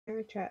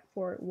Marichat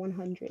for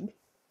 100.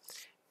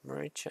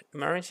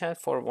 Marichat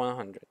for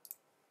 100.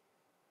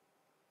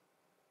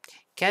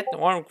 Cat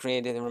Noir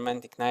created a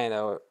romantic night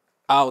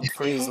out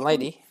for his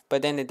lady,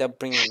 but ended up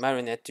bringing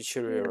Marinette to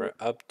cheer her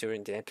up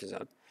during the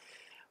episode.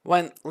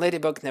 When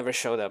Ladybug never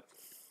showed up.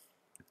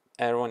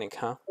 Ironic,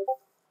 huh?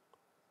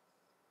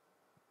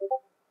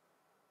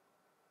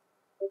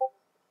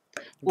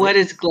 What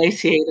is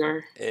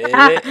glaciator?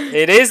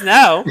 It is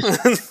now.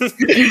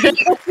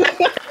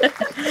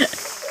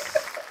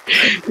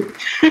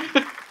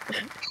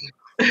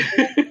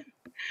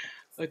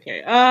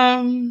 Okay.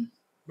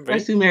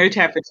 Let's do Marriage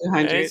Chat for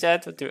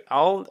 200.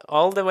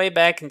 All the way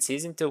back in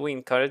season 2, we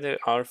encountered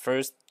our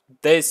first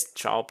this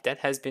trope that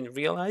has been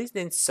realized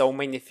in so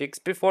many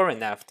fics before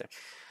and after.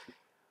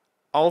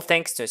 All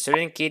thanks to a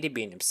certain kitty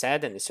being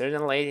upset and a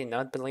certain lady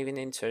not believing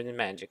in certain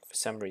magic for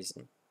some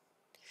reason.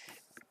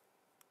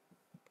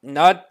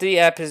 Not the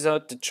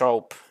episode, the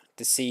trope,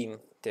 the scene,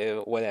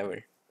 the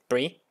whatever.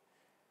 Brie?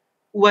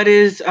 What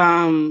is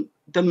the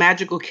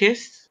magical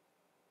kiss?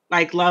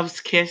 Like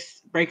love's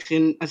kiss breaks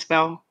in a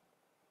spell?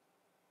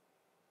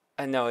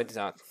 No, it's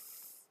not.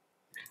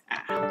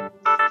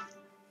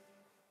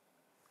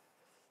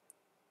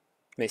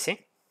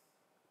 Missy?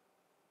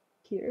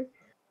 Here.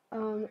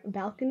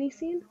 Balcony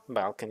scene?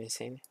 Balcony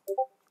scene.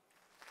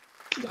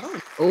 Yeah.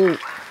 Oh.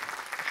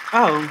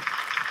 Oh.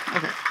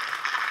 Okay.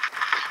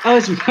 Oh,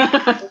 it's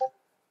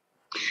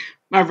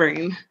my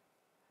brain.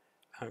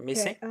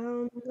 Missy?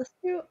 Okay, let's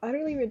do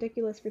Utterly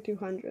Ridiculous for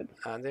 200.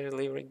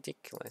 Utterly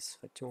Ridiculous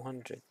for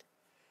 200.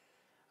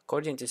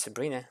 According to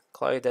Sabrina,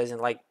 Chloe doesn't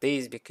like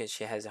these because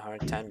she has a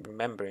hard time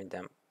remembering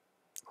them,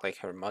 like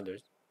her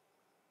mother's.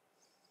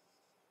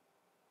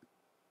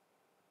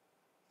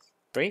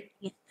 Brie?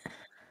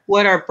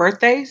 What are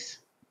birthdays?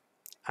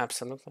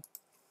 Absolutely.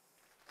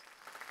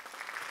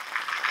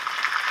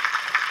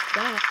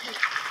 Wow.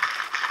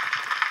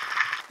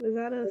 Was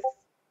that a,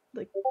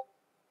 like...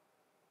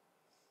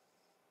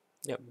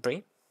 Yeah,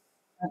 Brie?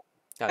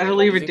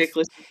 Utterly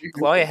ridiculous.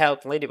 Chloe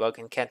helped Ladybug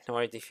and Cat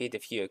Noir defeat a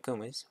few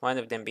Akumas, one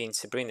of them being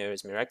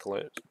Sabrina's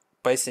Miraculous,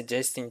 by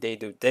suggesting they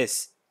do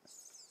this.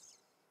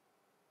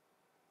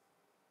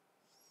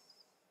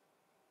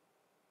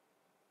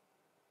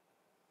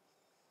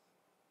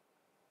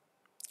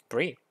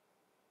 Brie.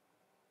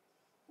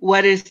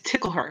 What is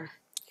tickle her?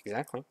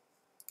 Exactly.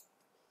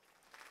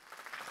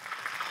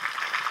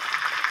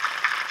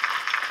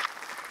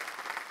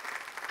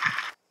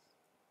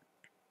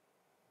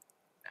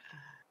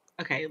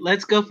 Okay,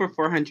 let's go for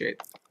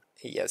 400.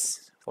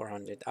 Yes,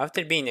 400.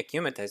 After being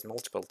akumatized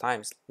multiple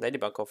times,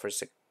 Ladybug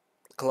offers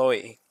Chloe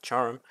a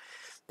charm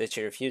that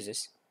she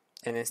refuses,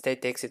 and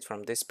instead takes it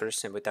from this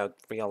person without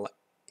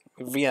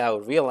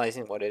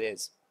realizing what it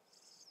is.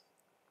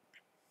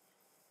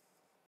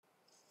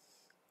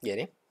 Get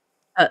it?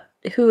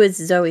 Who is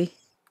Zoe?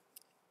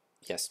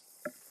 Yes.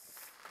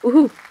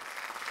 Woohoo!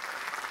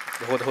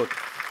 Hood hood.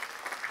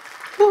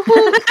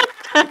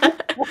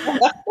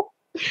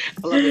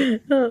 I love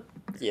it.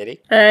 Yeti?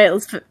 Alright,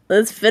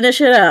 let's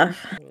finish it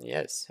off.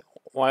 Yes.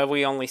 While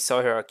we only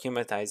saw her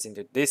akumatized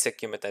into this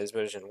akumatized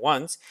version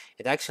once,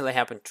 it actually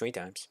happened 3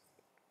 times.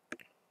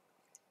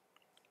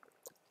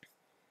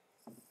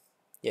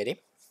 Yeti?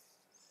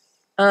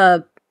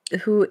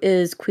 Who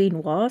is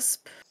Queen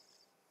Wasp?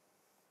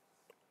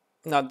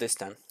 Not this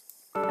time.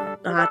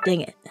 Ah,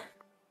 dang it.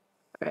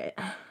 Alright.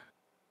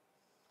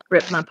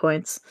 Rip my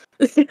points.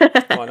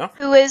 Oh no?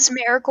 Who is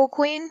Miracle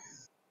Queen?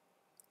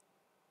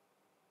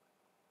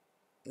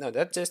 No,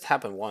 that just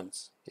happened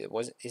once. It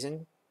was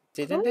didn't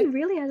Chloe it?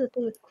 really has a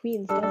thing with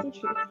queens, doesn't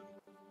she?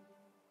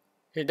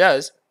 It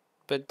does,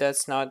 but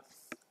that's not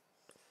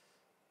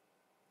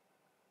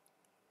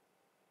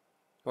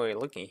what you're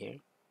looking here.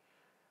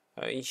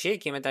 She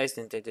akumatized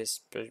into this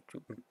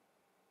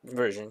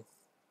version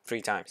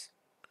 3 times.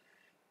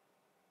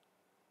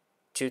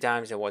 2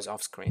 times it was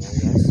off screen, I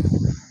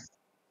guess.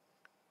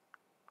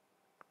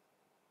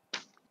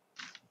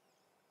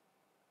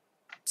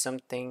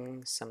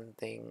 Something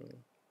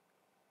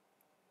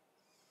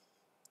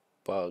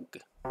bug.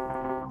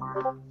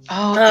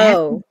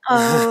 Oh.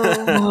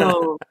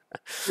 Oh.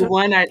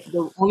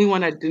 The only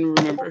one I didn't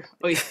remember.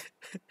 Oh, yeah.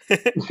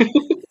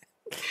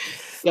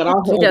 Got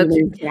all the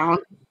names down.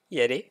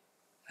 Yeti.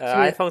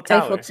 Eiffel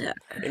Tower. Eiffel Tower.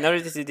 In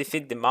order to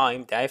defeat the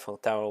mime, the Eiffel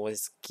Tower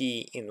was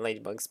key in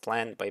Ladybug's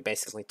plan by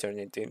basically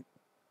turning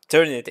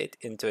it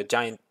into a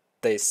giant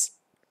this.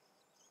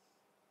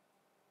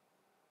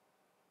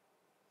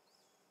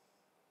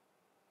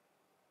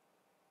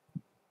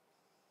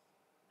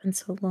 Been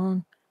so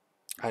long.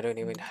 I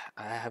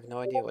have no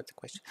idea what the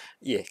question.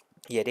 Yeah,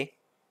 Yeti.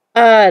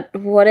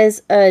 What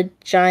is a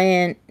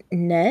giant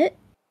net?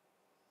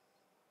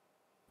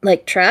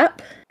 Like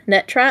trap?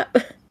 Net trap?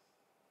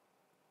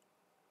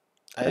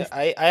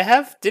 I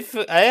have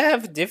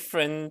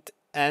different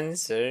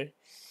answer.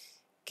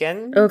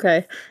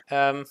 Okay.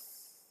 I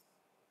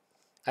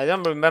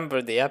don't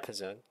remember the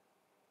episode.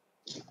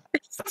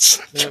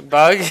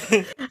 Bug,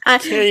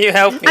 can you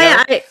help me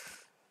out?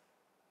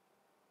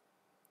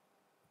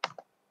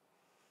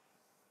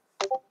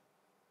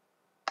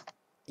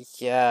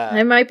 Yeah.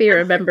 I might be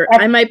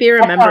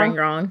remembering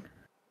wrong.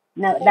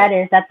 No,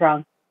 that's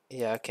wrong.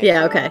 Yeah, okay.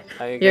 Yeah, okay.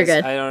 You're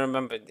good. I don't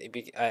remember.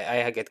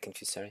 I get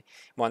confused, sorry.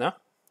 Mona?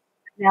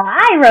 No,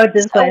 I wrote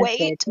this So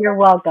question. wait. You're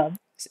welcome.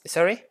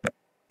 Sorry?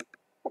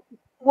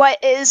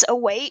 What is a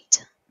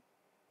weight?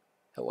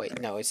 Oh, wait,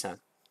 no, it's not.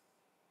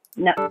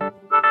 No.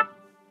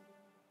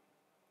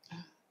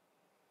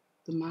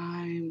 The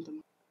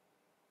mime.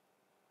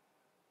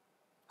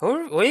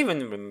 Who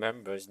even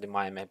remembers the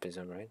mime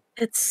episode, right?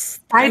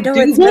 I know do.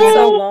 it's been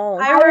so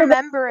long. I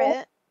remember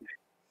it.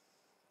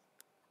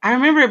 I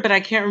remember it, but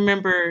I can't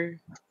remember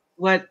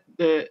what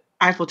the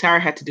Eiffel Tower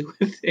had to do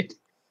with it.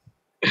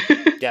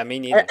 Yeah, me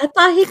neither. I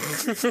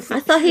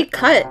thought he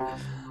cut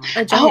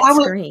a giant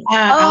screen.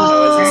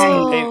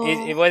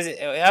 It was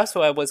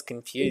also I was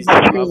confused.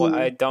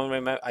 I don't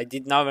remember. I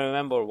did not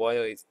remember what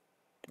it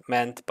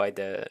meant by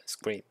the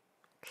screen.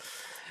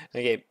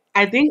 Okay.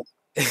 I think.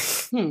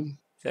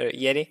 Sorry,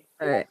 Yeti.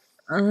 All right.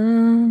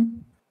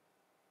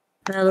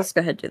 Now let's go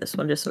ahead and do this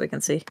one just so we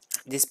can see.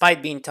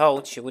 Despite being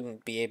told she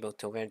wouldn't be able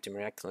to wear the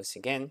Miraculous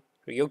again,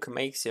 Ryuko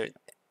makes a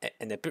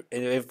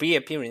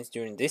reappearance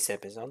during this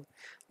episode.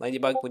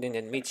 Ladybug wouldn't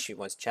admit she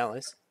was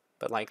jealous,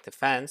 but like the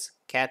fans,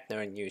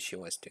 Katner knew she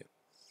was too.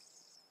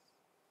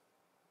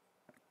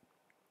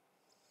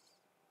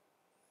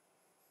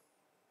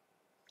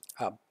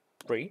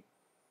 Bree?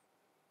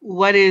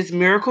 What is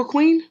Miracle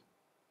Queen?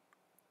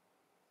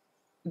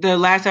 The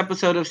last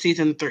episode of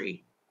season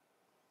 3.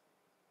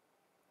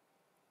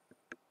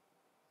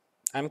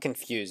 I'm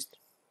confused.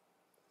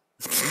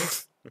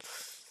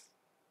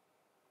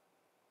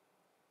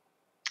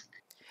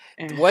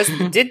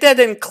 Did that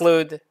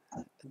include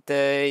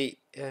the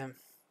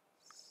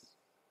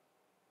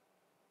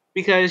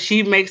because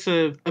she makes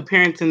an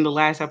appearance in the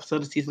last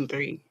episode of season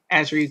 3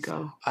 as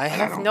Ryuko. I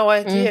have no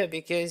idea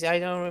because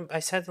I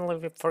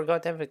suddenly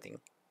forgot everything.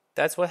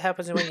 That's what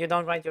happens when you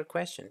don't write your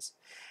questions.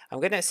 I'm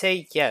gonna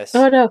say yes.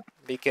 Oh no!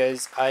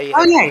 Because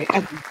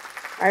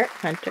Art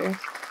Hunter.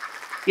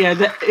 Yeah,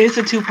 it's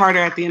a 2-parter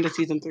at the end of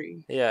season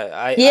 3. Yeah,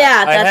 I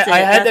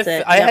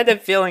had a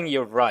feeling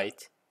you're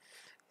right.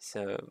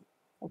 So,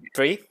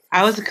 Bree?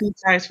 I was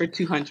acclimatized for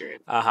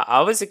 200.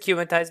 I was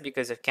acclimatized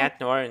because of Cat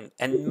Noir,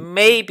 and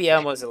maybe I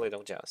was a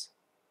little jealous.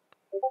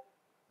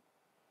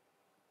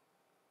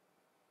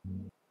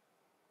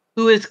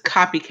 Who is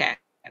Copycat?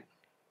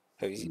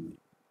 Who is he?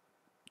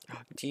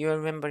 Do you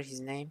remember his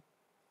name?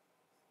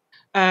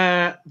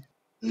 Oh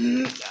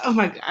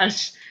my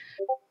gosh.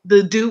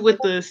 The dude with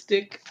the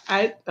stick.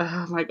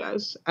 Oh my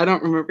gosh. I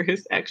don't remember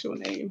his actual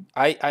name.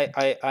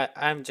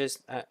 I'm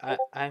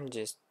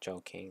just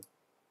joking.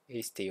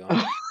 He's Theo.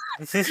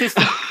 I'm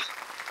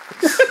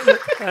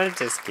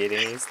just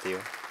kidding, he's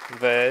Theo.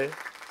 But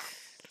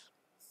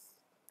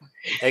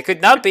it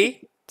could not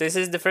be. This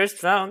is the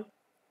first round.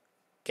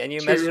 Can you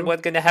imagine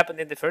what's gonna happen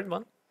in the third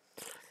one?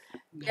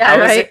 Yeah, I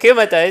was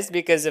acclimatized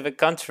because of a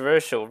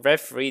controversial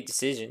referee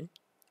decision.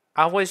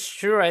 I was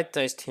sure I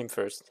touched him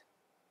first.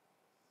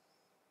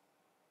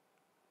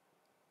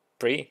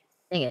 Bree.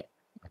 Dang it.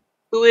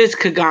 Who is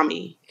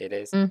Kagami? It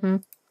is. Mm-hmm.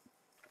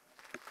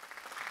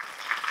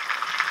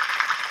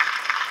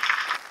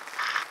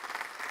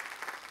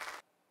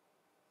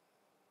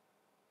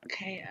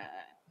 Okay,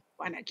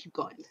 why not keep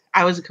going?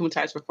 I was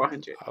acclimatized for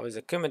 400. I was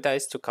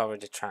acclimatized to cover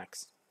the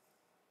tracks.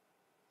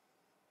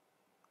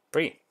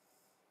 Bree.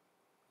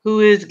 Who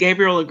is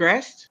Gabriel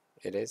Agreste?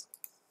 It is.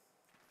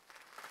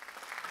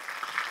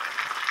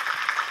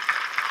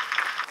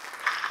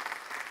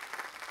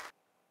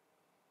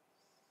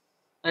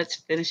 Let's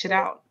finish it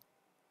out.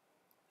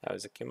 I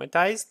was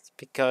acclimatized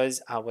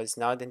because I was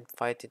not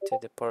invited to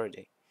the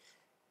party.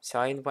 So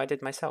I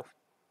invited myself.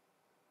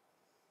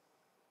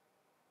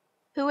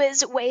 Who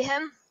is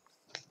Wayham?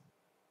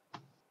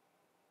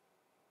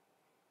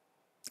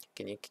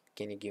 Can you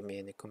give me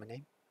a common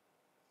name?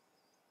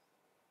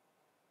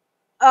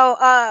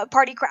 Oh,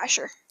 Party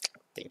Crasher.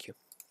 Thank you.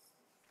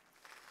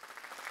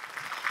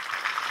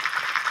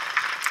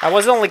 I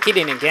was only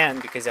kidding again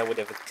because I would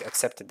have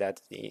accepted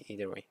that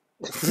either way.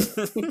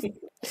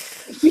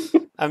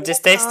 I'm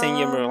just testing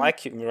your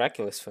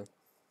Miraculous Fan.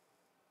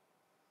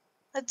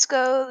 Let's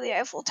go the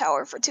Eiffel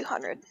Tower for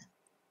 200.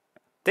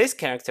 This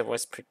character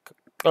was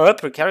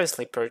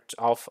precariously perched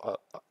off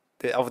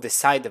of the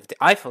side of the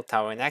Eiffel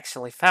Tower and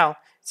actually fell.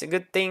 It's a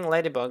good thing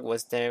Ladybug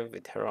was there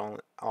with her own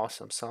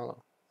awesome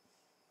solo.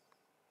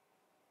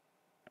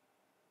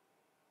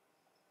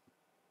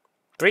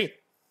 Bree.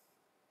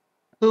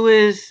 Who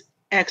is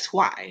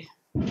XY?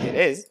 It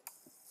is.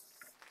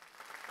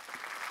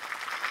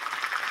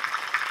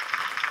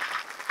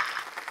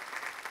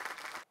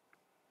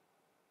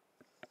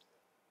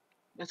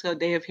 Let's go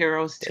Day of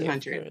Heroes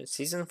 200.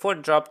 Season 4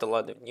 dropped a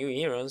lot of new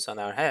heroes on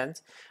our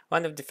hands.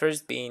 One of the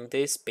first being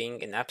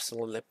an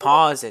absolutely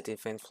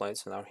positive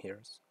influence on our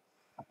heroes.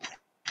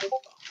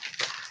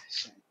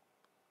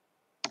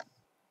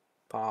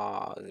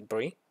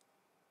 Bree?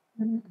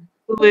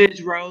 Who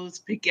is Rose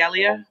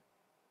Pigelia?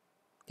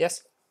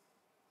 Yes.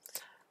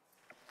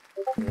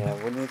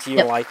 Yeah, wouldn't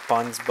you like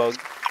puns, Bug?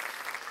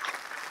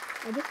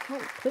 I just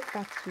can't click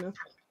fast enough.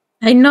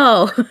 I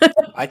know.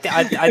 I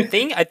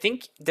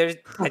think you're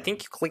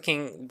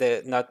clicking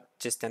the not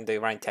just in the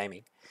right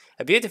timing.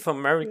 A beautiful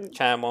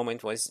Murray-chan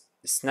moment was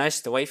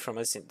snatched away from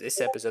us in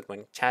this episode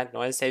when Chad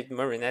Noel saved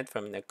Marinette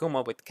from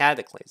Nakuma with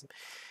Cataclysm.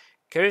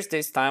 Curse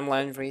this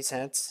timeline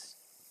resets.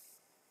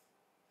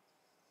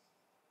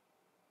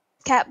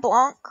 Cat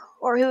Blanc,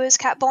 or who is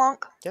Cat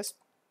Blanc? Yes.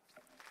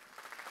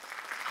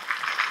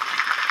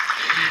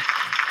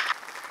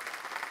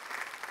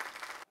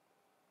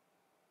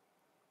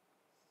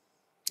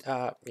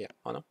 Yeah,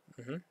 oh no.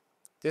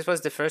 This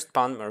was the first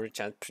pun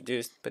Murray-chan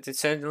produced, but it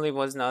certainly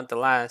was not the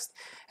last,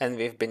 and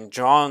we've been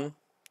drawn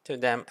to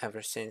them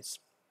ever since.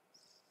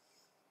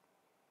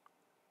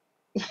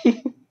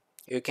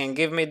 You can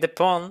give me the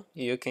pun,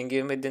 you can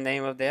give me the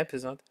name of the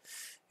episode,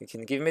 you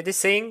can give me the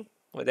scene,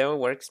 whatever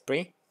works,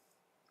 Brie.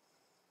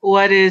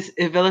 What is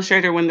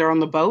Illustrator when they're on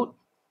the boat?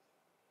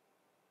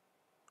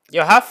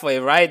 You're halfway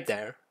right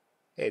there.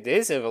 It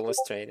is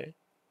Illustrator.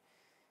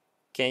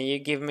 Can you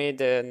give me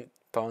the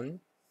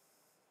pun?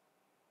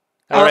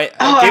 Alright,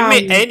 give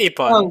me any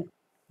pun.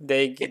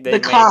 They the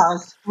made.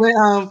 claws.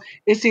 When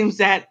it seems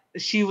that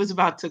she was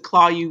about to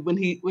claw you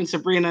when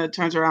Sabrina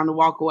turns around to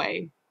walk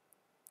away.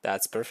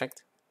 That's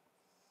perfect.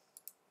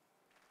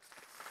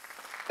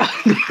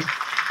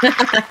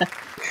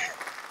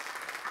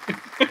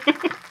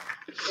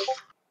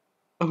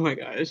 Oh my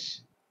gosh.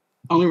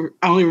 I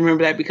only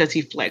remember that because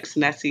he flexed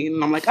in that scene,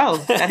 and I'm like, oh,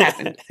 that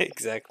happened.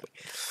 Exactly.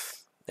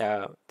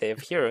 Day of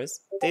Heroes.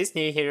 This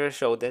new hero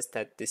showed us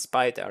that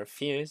despite our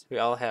fears, we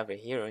all have a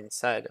hero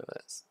inside of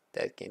us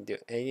that can do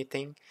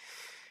anything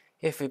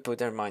if we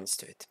put our minds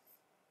to it.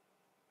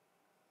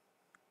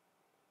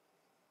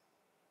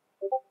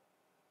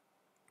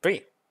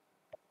 Brie.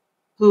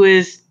 Who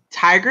is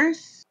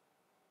Tigress?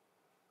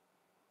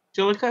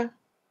 Julika?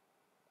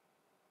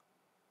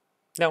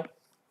 No.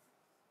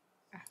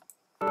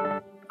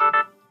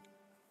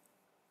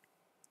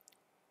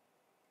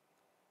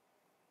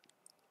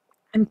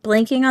 I'm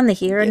blanking on the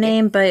hero Get it?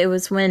 name, but it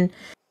was when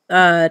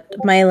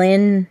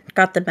Mylene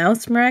got the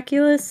mouse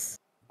miraculous.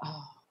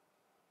 Oh.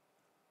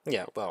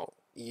 Yeah, well,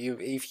 you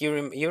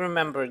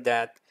remember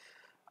that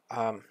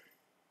Because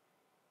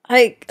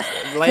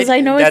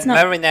I know that it's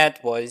not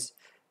Marinette was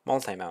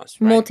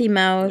multi-mouse, right?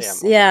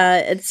 multi-mouse. Yeah,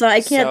 Yeah, and so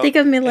I can't think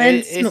of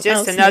Mylene's it's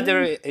just mouse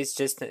another. name. It's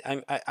just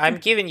I'm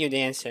giving you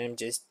the answer. I'm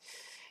just.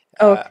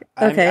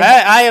 Okay.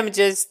 I am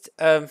just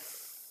having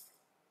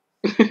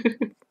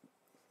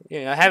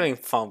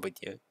fun with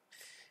you.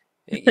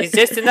 It's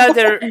just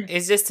another.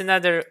 It's just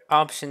another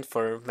option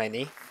for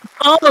many.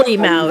 Holy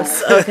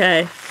mouse.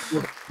 Okay.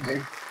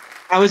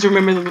 I was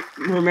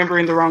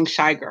remembering the wrong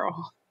Shy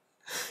Girl.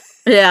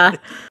 Yeah.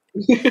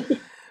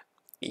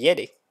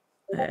 Yeti.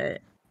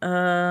 Alright.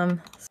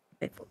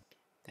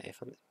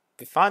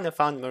 We found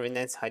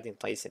Marinette's hiding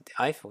place at the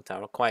Eiffel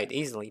Tower quite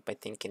easily by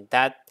thinking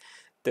that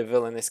the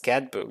villainous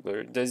cat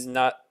burglar does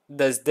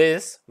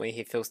this when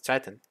he feels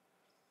threatened.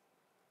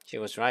 She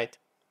was right.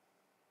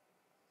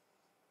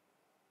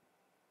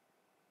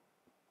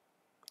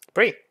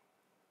 Brie.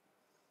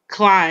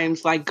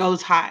 Climbs, like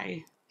goes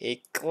high.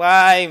 He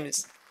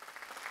climbs.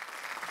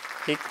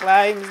 He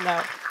climbs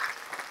now.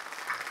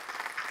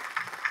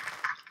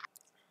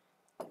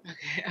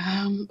 Okay.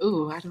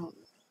 I don't.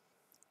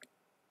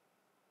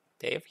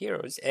 Day of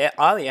Heroes.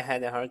 Alia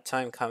had a hard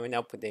time coming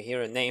up with a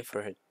hero name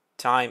for her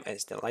time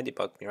as the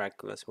Ladybug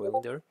Miraculous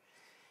Wielder,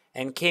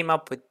 and came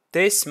up with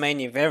this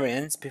many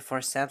variants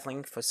before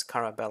settling for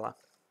Scarabella.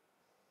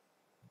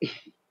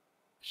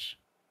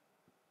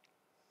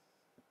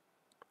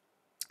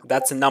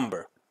 That's a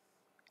number.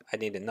 I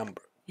need a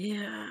number.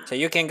 Yeah. So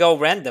you can go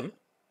random.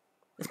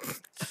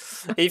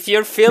 If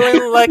you're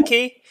feeling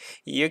lucky,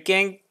 you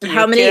can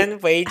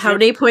wager. How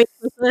many points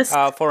was this?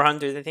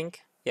 400, I think.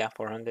 Yeah,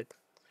 400.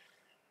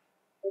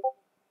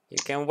 You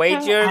can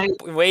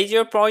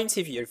wager points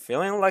if you're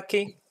feeling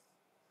lucky.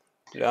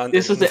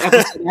 This was the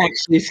episode I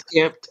actually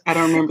skipped. I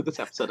don't remember this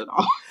episode at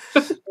all.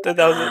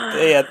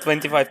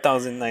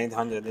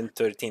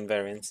 25,913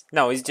 variants.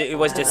 No, it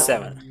was just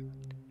 7.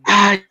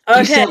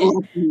 Okay.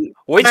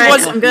 Which All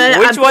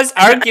right, was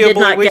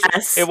arguable.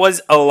 Guess. It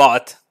was a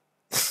lot.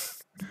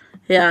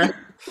 Yeah.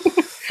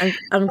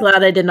 I'm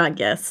glad I did not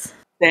guess.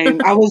 Same.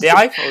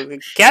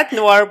 Cat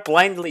Noir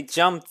blindly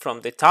jumped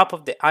from the top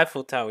of the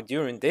Eiffel Tower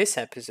during this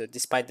episode,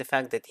 despite the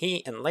fact that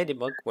he and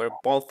Ladybug were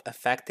both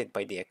affected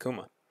by the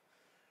Akuma.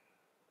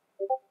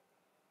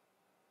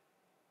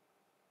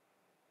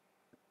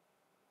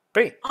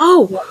 Brie.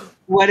 Oh,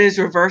 what is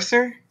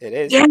Reverser? It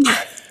is. Yeah.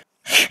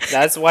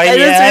 That's why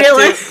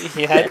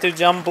he had to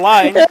jump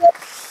blind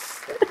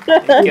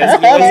because he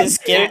was a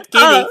scared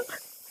kitty.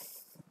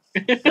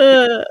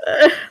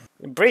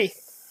 Brie.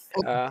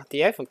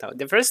 The Eiffel Tower.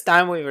 The first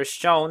time we were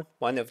shown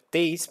one of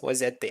these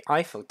was at the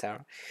Eiffel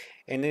Tower,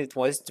 and it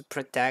was to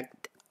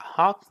protect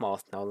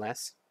Hawkmoth, no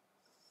less.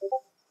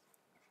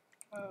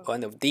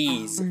 One of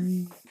these.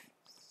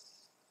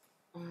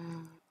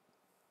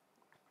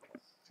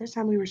 First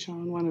time we were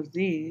shown one of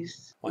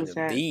these. One of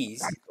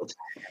these.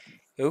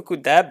 Who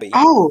could that be?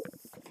 Oh,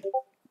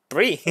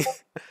 Brie.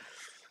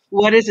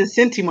 What is a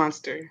Senti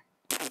monster?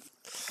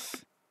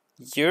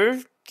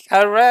 You're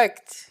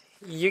correct.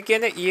 You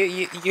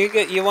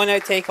wanna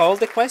take all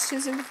the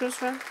questions in the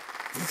first round?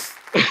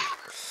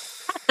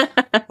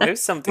 Leave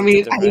something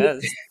to the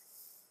rest.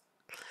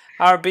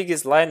 Our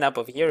biggest lineup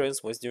of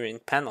heroes was during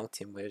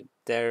penalty, where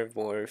there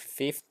were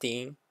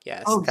 15,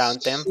 yes,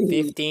 count them,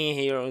 15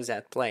 heroes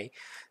at play.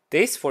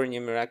 These 4 new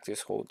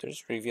Miraculous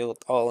holders, revealed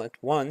all at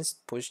once,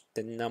 pushed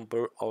the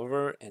number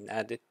over and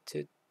added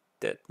to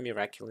the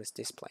Miraculous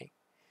display.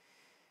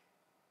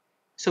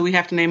 So we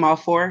have to name all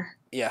 4?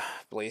 Yeah,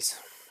 please.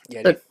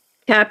 Get So, it.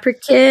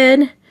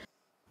 Capricorn.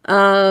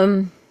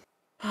 Oh,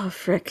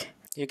 frick.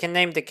 You can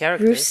name the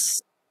characters.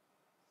 Bruce.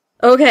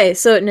 Okay,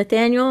 so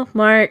Nathaniel,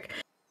 Mark,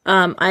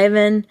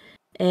 Ivan,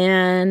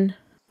 and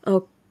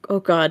oh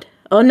god.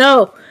 Oh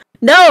no!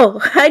 No!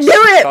 I knew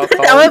it!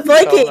 I was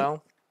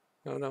blanking!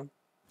 No.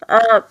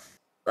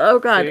 Oh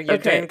god. You're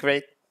doing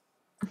great.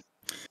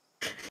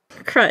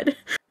 Crud.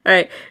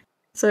 Alright.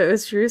 So it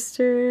was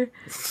Rooster.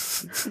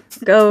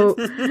 Go.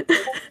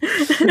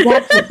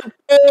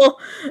 Oh,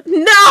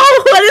 no!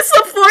 What is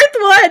the 4th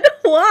one?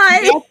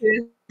 Why?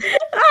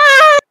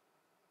 Ah!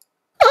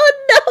 Oh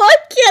no, I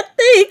can't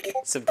think!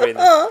 Sabrina.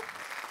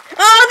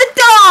 Oh, the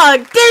dog!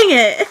 Dang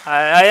it!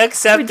 I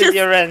accepted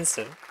your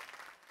answer.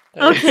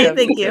 Okay,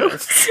 thank you.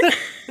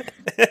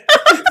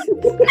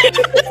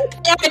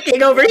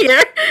 Everything over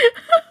here.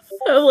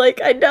 I'm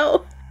like, I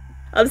know.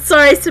 I'm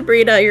sorry,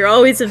 Sabrina. You're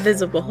always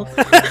invisible.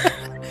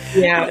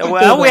 Yeah.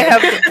 Well, we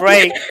have the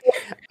break.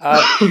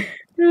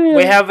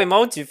 We have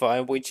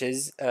Emojify, which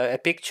is a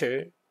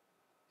picture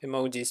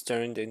emojis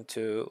turned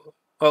into.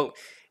 Well,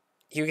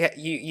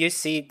 you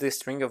see the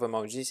string of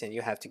emojis and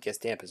you have to guess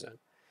the episode.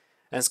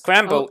 And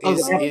Scramble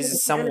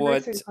is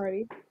somewhat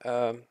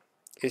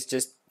it's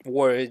just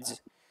words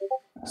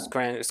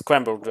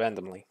scrambled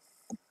randomly.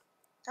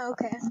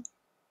 Okay.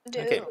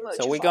 Okay,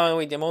 so we're going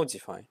with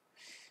Emojify.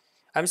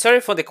 I'm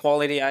sorry for the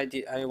quality. I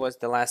was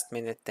the last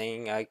minute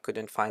thing. I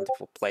couldn't find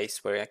a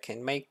place where I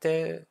can make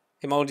the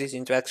emojis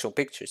into actual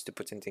pictures to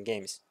put into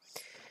games.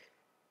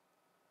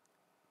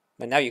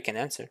 But now you can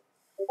answer.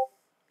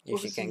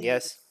 If you can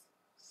guess.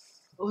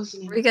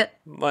 We got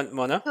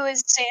Mona? Who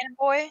is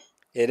Sandboy?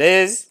 It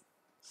is.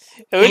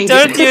 Who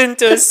turned you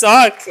into a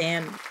sock?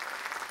 Sand.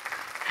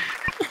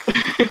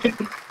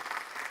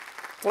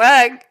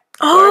 Flag.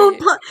 Oh,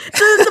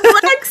 the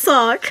black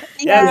sock.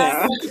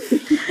 Yeah.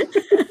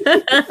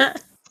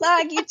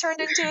 Flag, you turned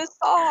into a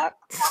sock.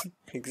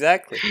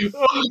 Exactly.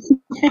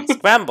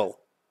 Scramble.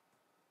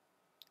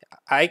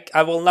 I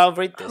will now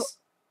read this.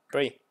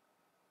 Bree.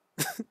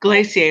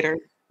 Glaciator.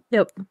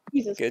 Yep.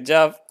 Jesus. Good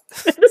job.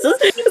 This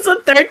is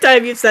the 3rd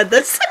time you've said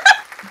this.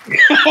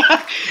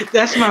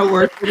 That's my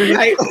word for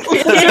tonight.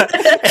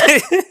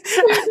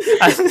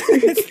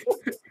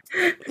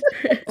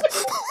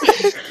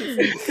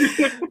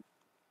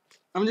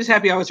 I'm just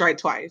happy I was right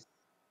twice.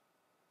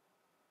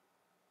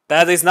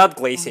 That is not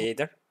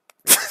Glaciator.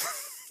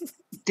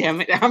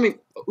 Damn it. I mean,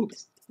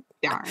 oops.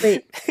 Darn.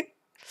 Wait.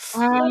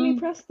 Let me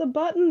press the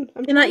button.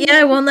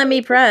 It won't let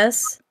me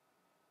press.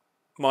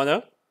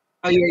 Mono?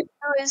 Oh, you're...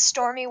 Who is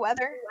Stormy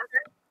Weather?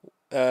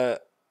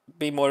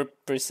 Be more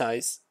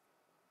precise.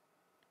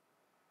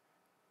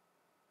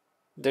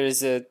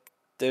 There's a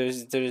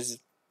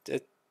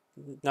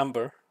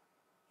number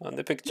on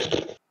the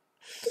picture.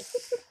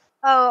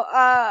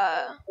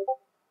 Oh,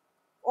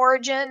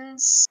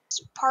 Origins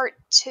Part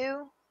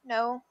 2?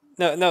 No.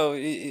 No,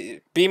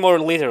 be more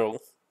literal.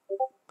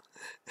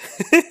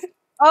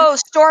 Oh,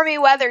 Stormy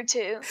Weather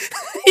 2.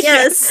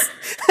 Yes.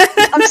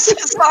 I'm so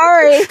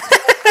sorry.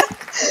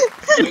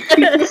 I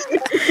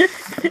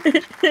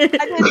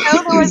didn't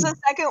know there was a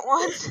second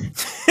one.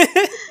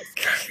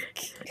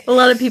 A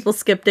lot of people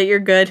skipped it. You're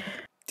good.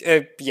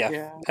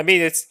 Yeah. I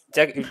mean, it's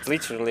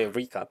literally a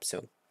recap,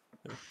 so.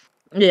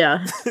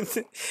 Yeah.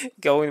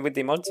 Going with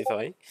the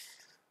Emojify.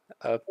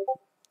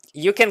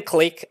 You can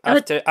click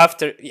after.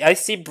 I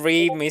see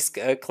Bree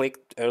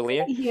clicked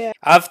earlier. Yeah.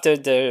 After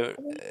the.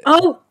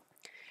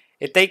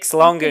 It takes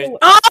longer.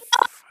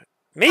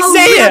 Miss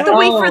you have to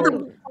wait for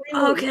the.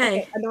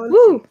 Okay.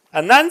 Woo.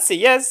 Anansi,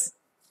 yes.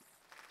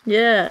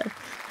 Yeah.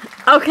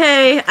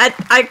 Okay.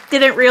 I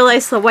didn't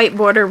realize the white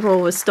border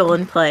rule was still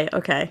in play.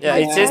 Okay. Yeah,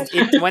 it's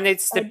just when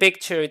it's the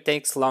picture, it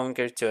takes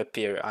longer to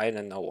appear. I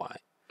don't know why.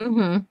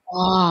 Mm-hmm.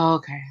 Oh,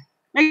 okay.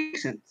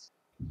 Makes sense.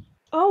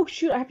 Oh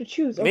shoot! I have to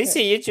choose. Okay.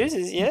 Missy, you choose.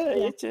 Yeah,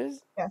 you choose.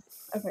 Yeah.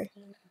 Okay.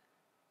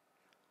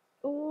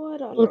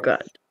 What on Oh earth?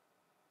 god.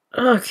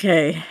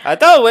 Okay. I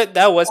thought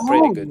that was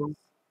pretty good.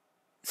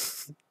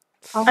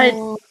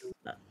 Oh.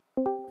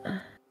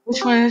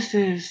 Which one is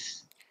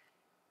this?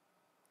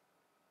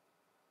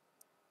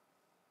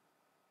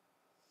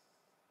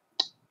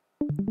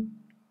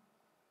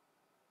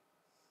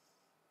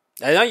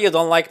 I know you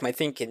don't like my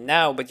thinking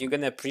now, but you're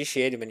gonna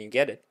appreciate it when you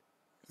get it.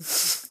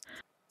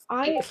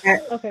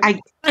 Okay.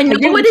 I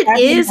know what it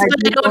is,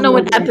 but I don't know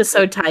what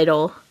episode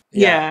title.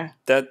 Yeah.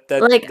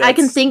 I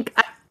can think.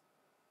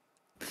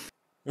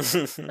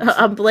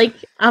 I'm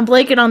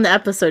blanking on the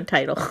episode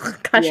title.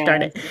 Gosh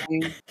darn it.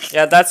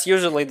 Yeah, that's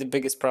usually the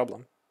biggest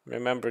problem.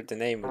 remember the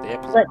name of the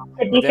episode.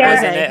 But to be There was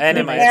fair, an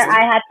anime. I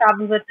had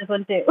problems with this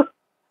one too.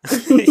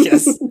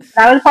 Yes,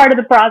 That was part of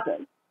the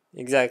process.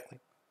 exactly.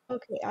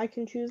 Okay, I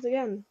can choose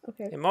again.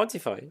 Okay.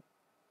 Emotify.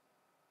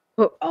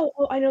 Oh,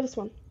 I know this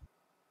one.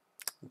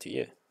 Do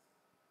you?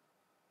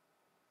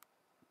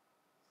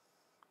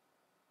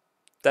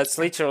 That's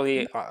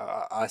literally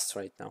us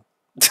right now.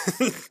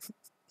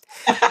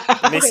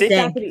 Missy?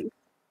 Okay,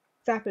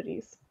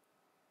 Zappities.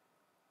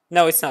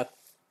 No, it's not.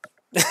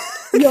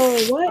 Yo,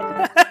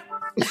 what?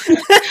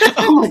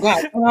 Oh my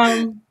god.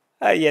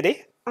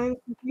 Yeti? I'm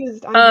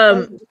confused.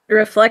 I'm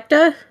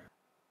Reflecta?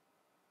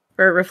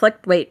 Or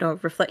reflect? Wait, no,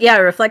 reflect. Yeah,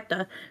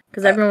 Reflecta,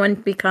 because everyone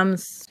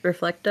becomes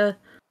Reflecta.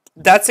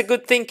 That's a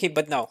good thinking,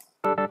 but no.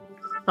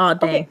 Oh dang!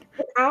 Okay,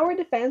 in our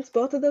defense,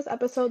 both of those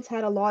episodes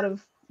had a lot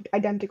of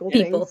identical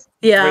People. things.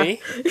 Yeah. Bree?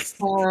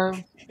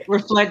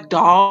 Reflect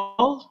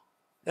doll.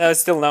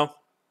 Still no.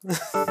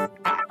 Oh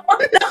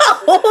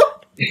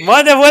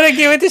no! Wanna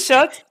give it a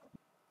shot?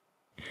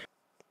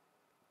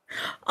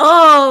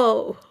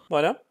 Oh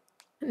Wanna?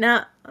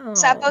 no! Oh.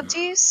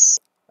 Sapotis?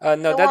 No,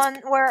 The that's.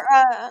 one where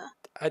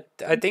I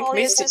think all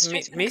your Missy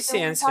sisters can Missy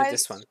feel answered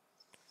this one.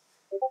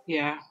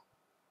 Yeah.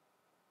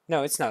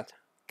 No, it's not.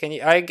 Can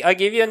you? I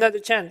give you another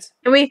chance.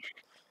 Can we?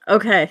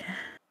 Okay.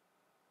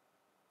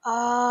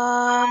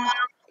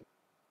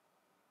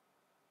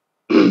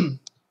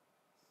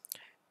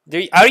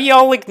 Are you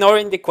all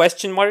ignoring the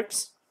question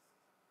marks?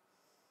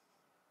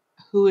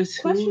 Who is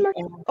who? Question mark?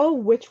 Oh,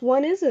 which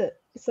one is it?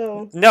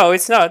 So No,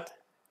 it's not.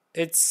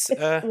 It's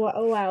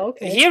oh wow,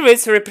 okay. here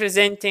it's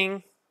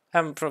representing.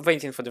 I'm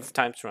waiting for the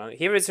time to run.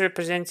 Here it's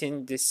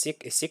representing the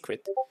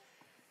secret.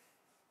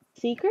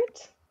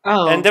 Secret?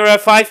 Oh. And there are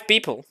 5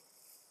 people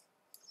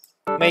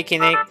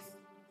making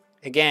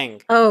a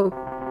gang. Oh,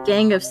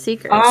 Gang of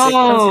Secrets.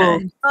 Oh.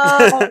 Okay.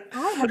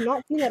 I have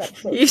not seen that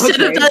episode. You should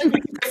have Okay. done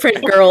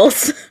different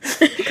girls.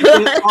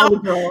 All the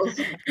girls.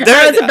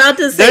 I was about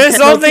to say There's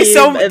only penalty,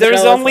 so but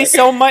there's I was only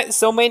like,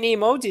 so many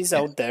emojis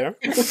out there.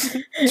 It's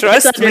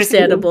Trust me.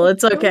 understandable.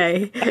 It's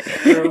okay.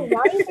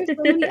 Why is there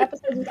so many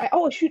episodes?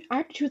 Oh shoot! I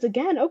have to choose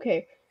again.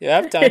 Okay. You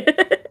have time.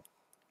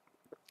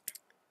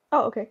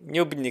 Oh okay.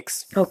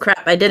 Newbinix. Oh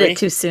crap! I did Three. it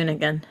too soon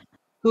again.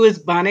 Who is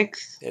Bonix?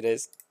 It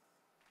is.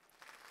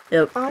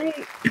 Yep.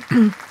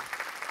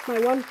 My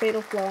one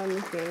fatal flaw in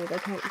this game is I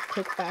can't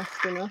click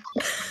fast enough.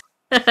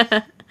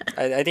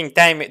 I think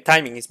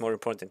timing is more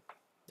important.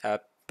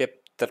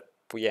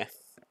 Yeah.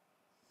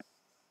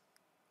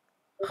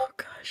 Oh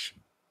gosh.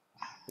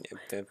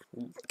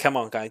 Come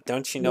on, guys.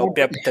 Don't you know?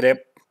 Pep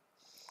trip.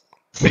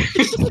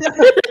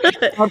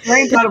 My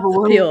brain thought of a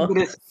word, Pure. but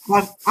it's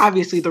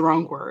obviously the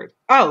wrong word.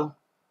 Oh,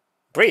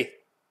 Bree.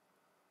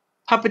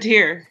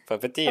 puppeteer. Oh,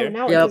 Puppeteer.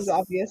 now Yep. it is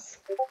obvious.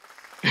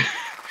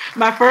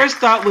 My first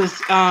thought was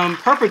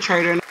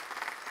perpetrator.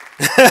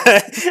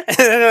 And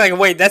then like,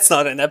 wait, that's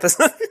not an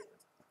episode.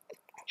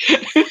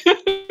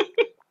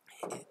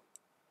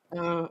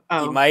 Oh.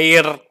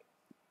 Imair.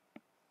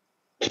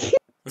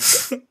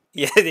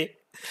 Yeti.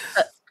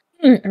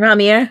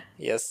 Ramier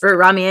Yes. or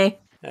Ramier.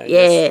 Yes,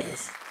 Yes.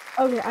 yes.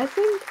 Okay, I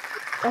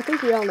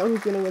think we all know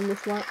who's gonna win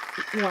this round.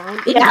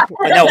 Yeah.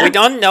 No, we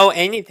don't know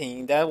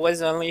anything. That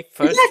was only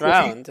first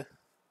round.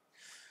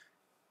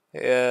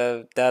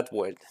 That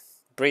word.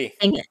 Bree.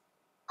 Dang it.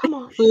 Come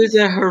on. Who is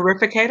a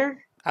horrificator?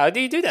 How do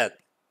you do that?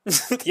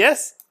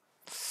 Yes.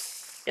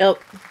 Yep.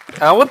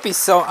 I would be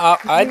so.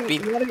 I'd be.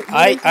 What is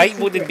I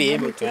the wouldn't secret? be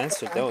What able is to the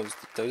answer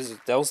secret?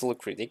 those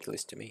look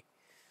ridiculous to me.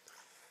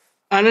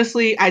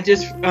 Honestly, I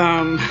just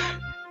I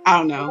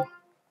don't know.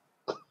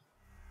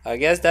 I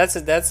guess that's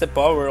the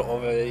power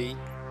of a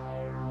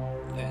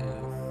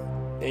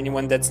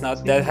anyone that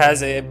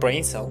has a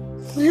brain cell.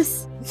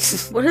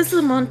 What is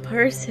the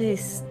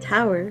Montparnasse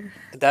Tower?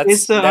 That's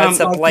It's, that's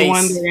a like the place.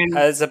 one they're in-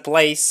 As a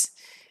place,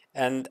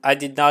 and I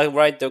did not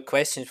write the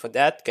question for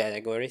that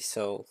category.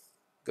 So,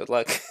 good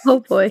luck.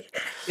 Oh boy.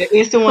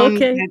 It's the one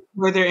Okay.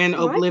 where they're in My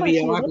question Oblivion.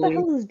 is, I what the believe.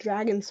 hell is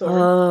Dragon Sword?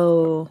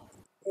 Oh,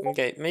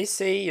 Okay,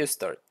 Macy, you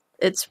start.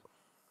 it's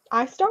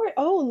I start.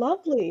 Oh,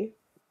 lovely.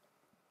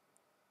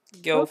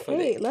 Go for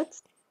Okay, the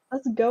let's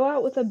go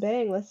out with a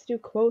bang. Let's do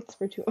quotes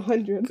for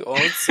 200.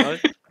 quotes.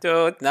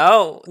 Dude,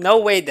 no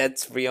way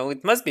that's real.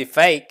 It must be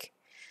fake.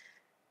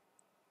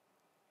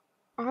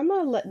 I'm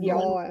gonna let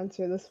y'all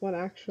answer this one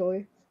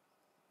actually.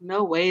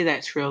 No way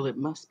that's real. It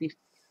must be.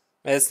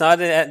 It's not.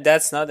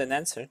 That's not an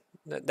answer.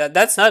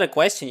 That's not a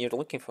question you're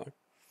looking for.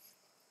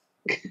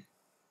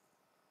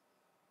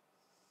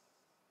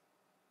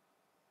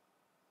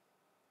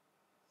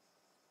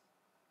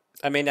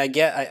 I mean, I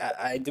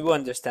do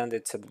understand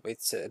it's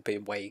a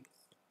bit vague.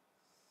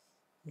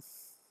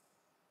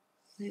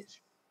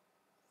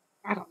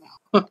 I don't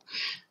know.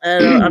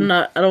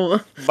 I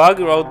don't. Bug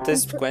wrote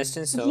this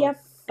question, so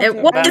Yep. It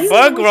okay, was- I knew it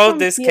Bug was wrote from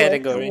this Felix.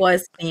 category. It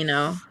was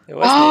Nino. It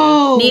was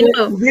Oh,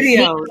 Nino.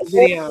 video.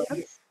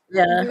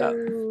 Yeah.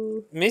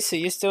 Ooh, Missy,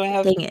 you still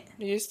have. Dang it.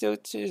 You still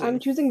choosing. I'm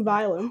choosing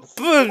violence.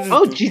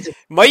 Oh Jesus!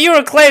 My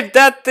hero claimed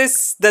that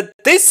this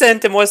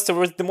sentence was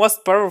the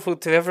most powerful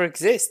to ever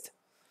exist.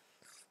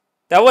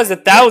 That was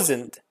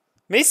 1,000.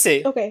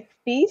 Missy. Okay,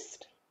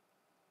 feast.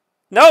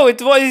 No,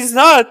 it was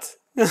not.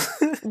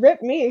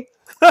 Rip me.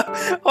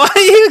 Why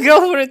you go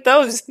for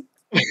 1,000?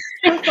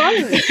 For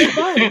fun. For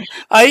fun.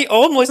 I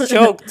almost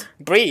choked.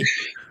 Bree.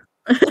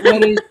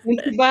 What is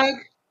Centibug?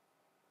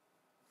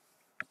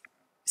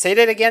 Say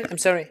that again. I'm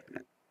sorry.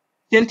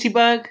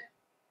 Centibug?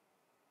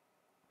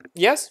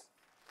 Yes.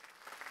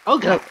 Oh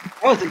god,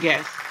 that was a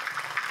guess.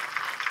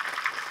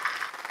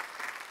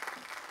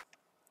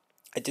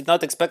 I did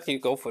not expect you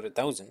to go for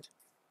 1,000.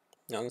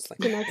 Honestly.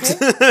 Can I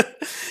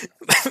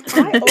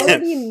I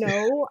already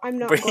know I'm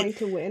not going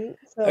to win.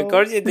 So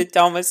According to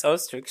Thomas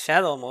Ostrich,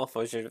 Shadow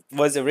Morphosure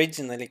was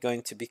originally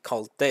going to be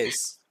called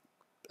this.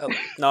 Oh,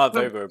 not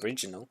very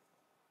original.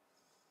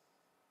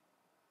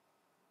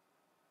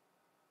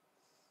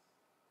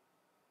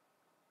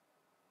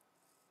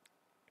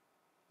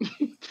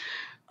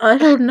 I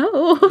don't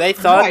know. They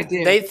thought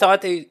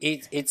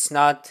it's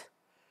not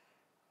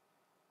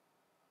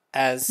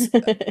as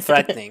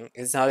threatening.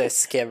 It's not as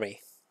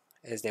scary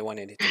as they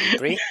wanted it to be.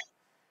 Bree?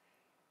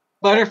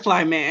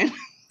 Butterfly Man.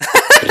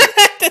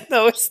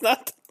 No, it's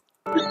not.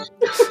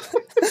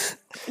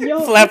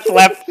 Yo, Flap,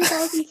 flap.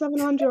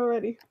 2,700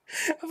 already.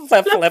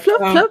 Flap, Flop, flap.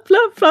 flop, flop,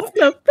 flop, flop,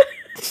 flop.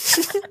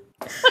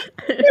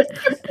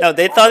 No,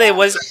 they thought it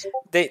was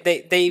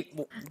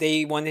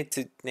they wanted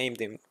to name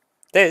them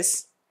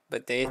this,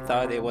 but they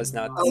thought it was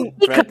not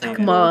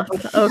threatening.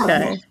 Moth.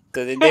 Okay.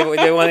 So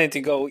they wanted to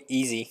go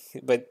easy,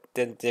 but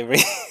then they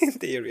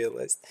they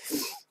realized.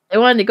 They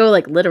wanted to go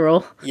like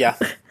literal. Yeah.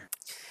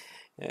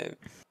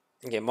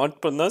 Okay,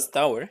 Montparnasse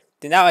Tower.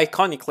 The now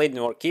iconic Lady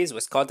Orchis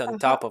was caught on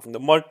top of the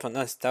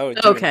Montparnasse Tower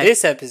during Okay.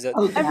 this episode.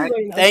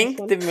 Everybody knows Thank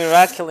this the one.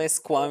 miraculous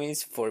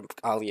Kwamis for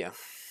Alia.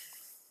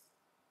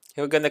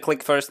 Who's gonna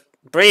click first?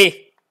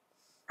 Bree!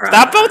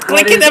 Stop out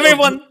clicking,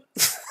 everyone!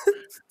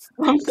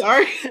 I'm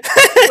sorry.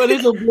 What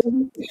is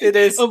Oblivion? It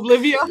is.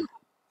 Oblivion?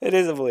 It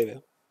is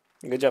Oblivion.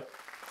 Good job.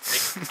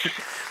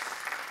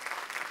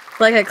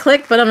 Like I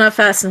click, but I'm not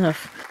fast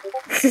enough.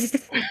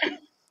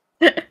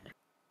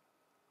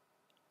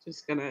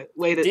 Just gonna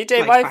wait. DJ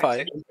like, Wi-Fi.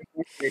 5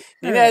 seconds.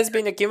 Nina has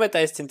been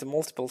acclimatized into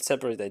multiple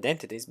separate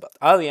identities, but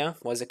Alia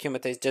was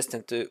acclimatized just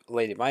into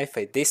Lady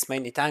Wi-Fi this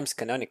many times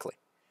canonically.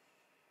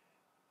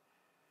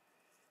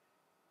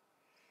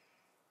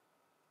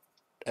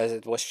 As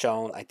it was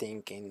shown, I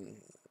think, in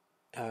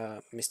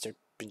Mr.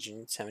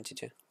 Pigeon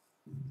 72.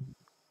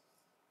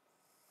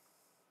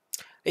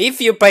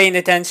 If you're paying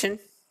attention.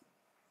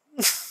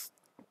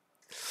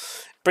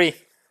 Bree.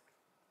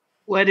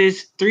 What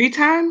is 3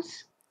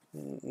 times?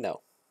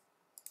 No.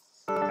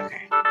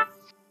 Okay.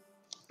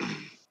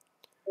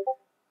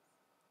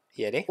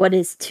 Yeti? What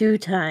is 2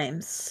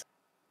 times?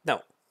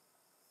 No.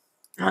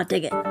 Oh,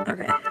 dig it.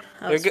 Okay.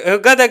 We're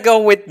gonna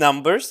go with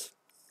numbers.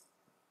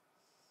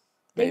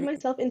 Dig Maybe.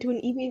 myself into an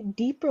even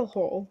deeper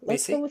hole.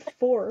 Let's see? go with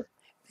 4.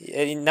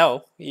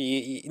 No.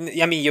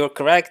 I mean, you're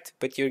correct,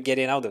 but you're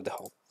getting out of the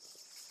hole.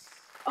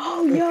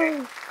 Oh,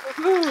 yo.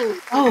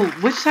 Oh,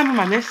 which time am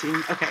I missing?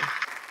 Okay.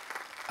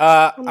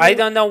 I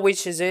don't know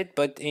which is it,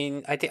 but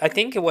I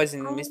think it was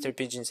in Mr.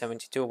 Pigeon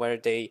 72 where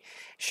they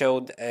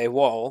showed a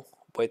wall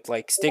with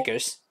like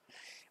stickers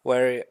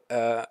where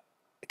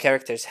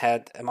characters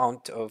had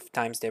amount of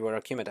times they were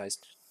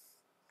acclimatized.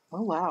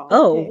 Oh wow.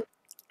 Oh. Okay.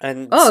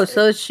 And Oh,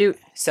 so shoot.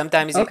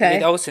 sometimes Okay.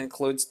 it also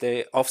includes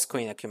the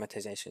off-screen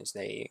acclimatizations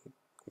they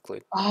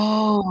include.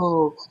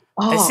 Oh.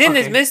 As soon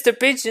as okay. Mr.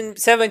 Pigeon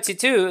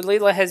 72,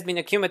 Lila has been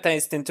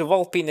acclimatized into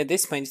Volpina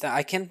this point.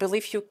 I can't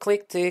believe you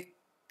clicked the.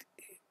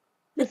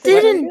 It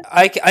didn't.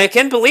 I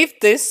can't believe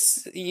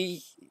this.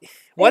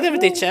 What were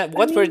Well, I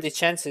what were mean- the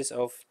chances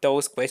of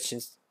those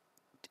questions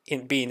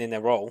in being in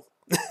a row?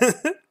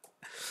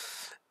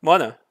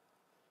 Mona?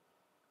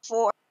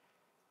 4.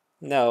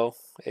 No,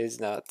 it's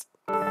not.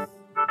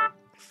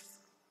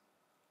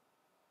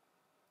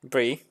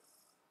 Bree?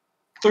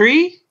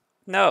 3?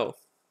 No.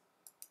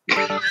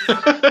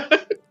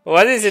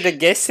 What is it? A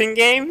guessing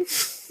game?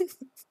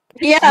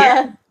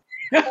 Yeah.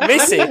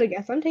 Missy? I'm gonna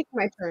guess. I'm taking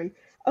my turn.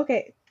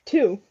 Okay,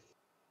 2.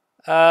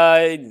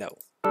 No.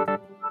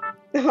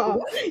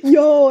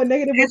 Yo,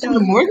 negative Is it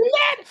 1,000. more than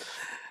that?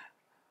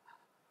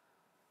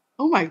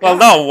 Oh my god. Well,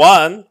 not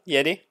one,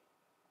 Yeti.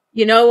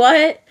 You know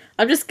what?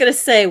 I'm just gonna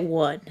say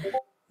 1.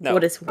 No.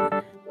 What is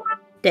 1?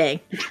 Dang.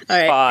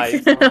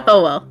 Alright. 5.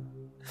 Oh well.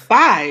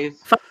 5.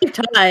 5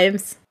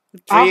 times.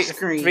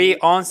 Off-screen. 3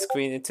 on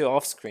screen and 2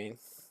 off screen.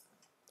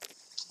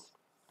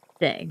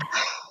 Dang.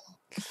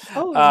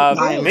 Oh,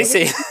 Nice.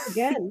 Missy.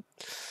 again.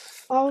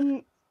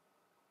 Okay,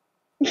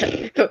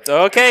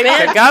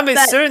 Man, Kagami's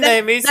that-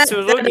 surname is that-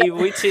 Tsurugi,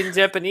 which in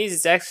Japanese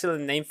is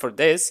actually a name for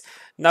this.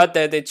 Not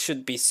that it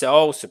should be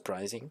so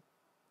surprising.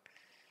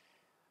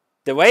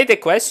 The way the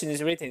question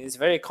is written is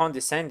very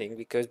condescending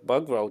because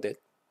Bug wrote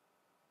it.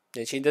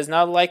 And she does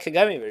not like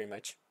Kagami very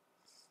much.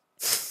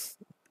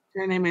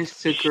 Her name is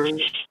Suguru.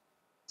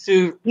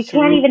 You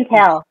can't even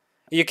tell.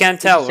 You can't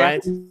tell,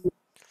 right?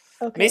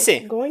 Okay, Missy.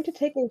 going to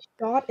take a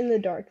shot in the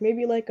dark.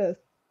 Maybe like a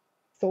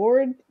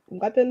sword,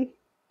 weapon.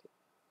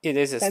 It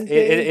is Fencing.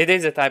 it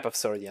is a type of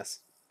sword, yes.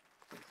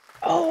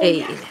 Oh, Hey.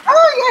 yes.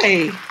 Oh,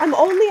 yay! I'm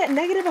only at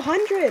negative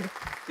 100.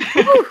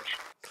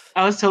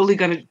 I was totally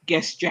gonna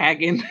guess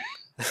dragon.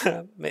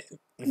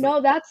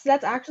 No, that's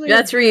actually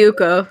That's legit.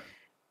 Ryuko.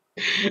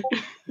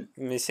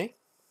 Missy?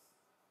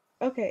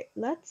 Okay,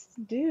 let's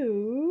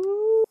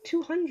do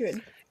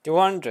 200.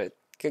 200.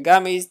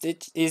 Kagami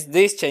is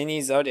this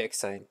Chinese zodiac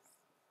sign.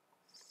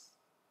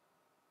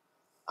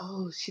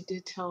 Oh, she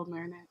did tell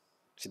Marinette.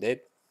 She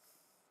did?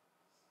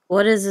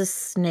 What is a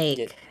snake?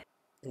 Yeah.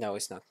 No,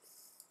 it's not.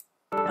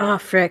 Oh,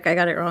 frick, I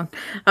got it wrong.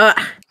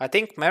 I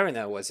think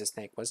Marina was a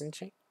snake, wasn't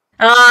she?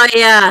 Oh,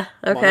 yeah.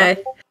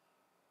 Okay.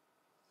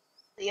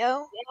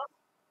 Leo?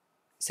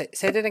 Say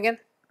that again?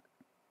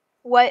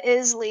 What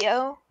is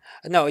Leo?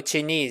 No, it's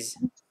Chinese.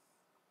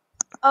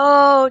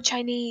 Oh,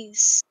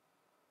 Chinese.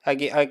 I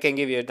can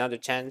give you another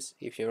chance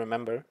if you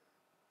remember.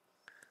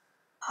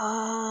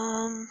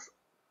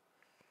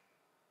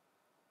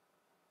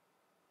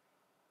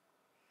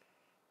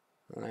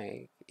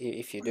 Like,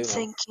 if you do I'm know.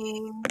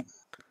 thinking.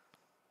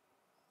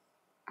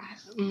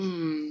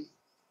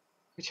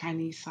 A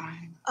Chinese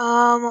sign.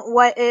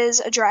 What is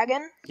a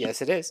dragon?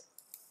 Yes, it is.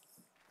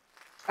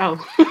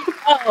 Oh.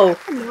 Oh.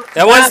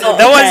 That was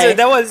okay.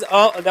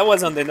 that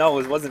was on the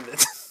nose, wasn't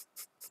it?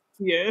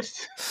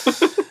 Yes.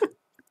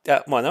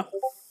 Mono.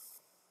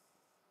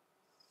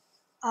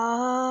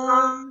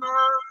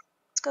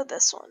 Let's go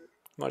this one.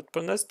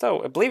 Mortpronos.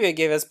 Oblivion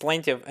gave us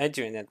plenty of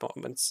Adrianette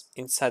moments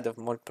inside of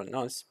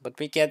Mortpronos, but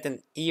we get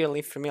an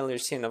eerily familiar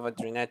scene of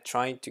Adrianette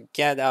trying to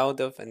get out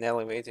of an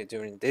elevator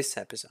during this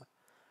episode.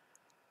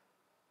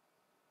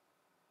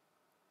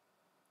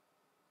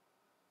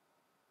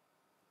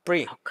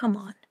 Bree. Oh, come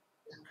on.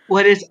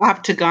 What is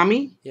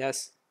Optogami?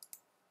 Yes.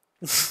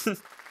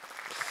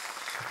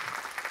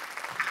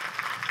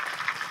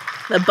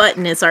 The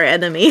button is our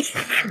enemy.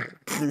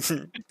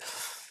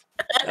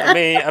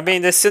 I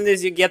mean, as soon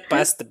as you get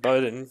past the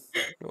button,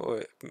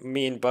 or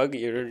me and Bug,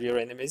 your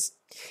enemies.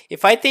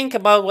 If I think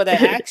about what I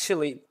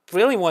actually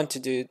really want to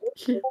do,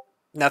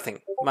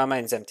 nothing. My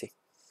mind's empty.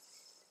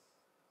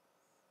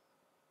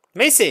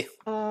 Macy.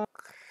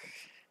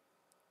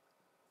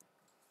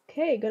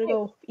 Okay, gonna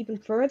go even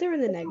further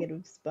in the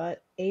negatives,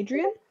 but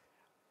Adrian?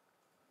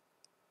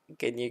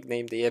 Can you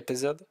name the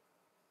episode?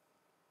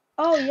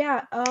 Oh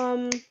yeah,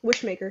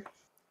 Wishmaker.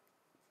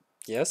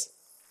 Yes.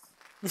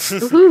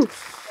 Woohoo.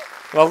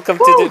 Welcome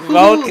to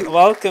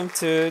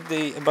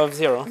the above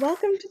zero.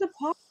 Welcome to the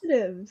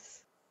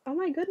positives. Oh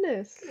my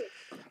goodness.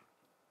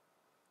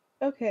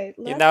 Okay,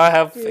 You let's now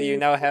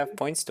have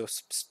points to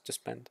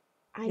spend.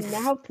 I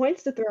now have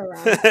points to throw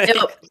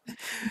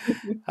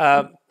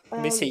around.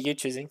 Missy, you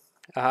choosing?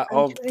 I'm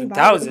choosing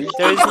 2,000.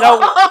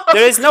 Violet.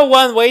 There is no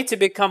one way to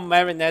become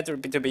Marinette or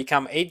to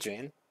become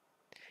Adrian.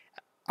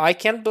 I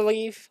can't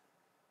believe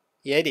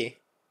Yeti.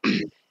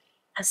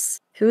 Yes.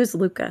 Who's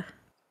Luca?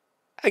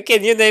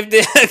 Can you name the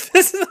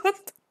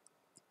episode?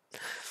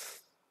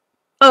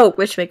 Oh,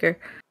 Wishmaker.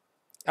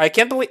 I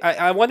can't believe.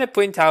 I want to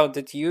point out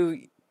that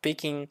you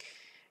picking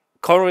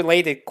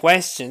correlated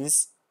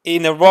questions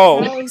in a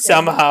row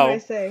somehow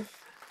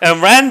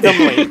and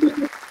randomly.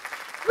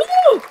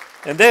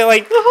 And they're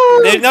like,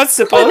 they're not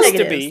supposed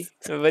to be,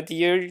 but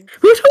you're.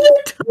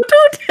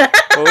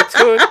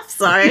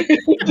 Sorry.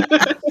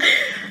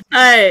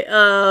 Alright,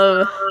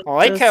 I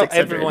like how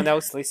everyone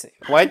else listens.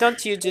 Why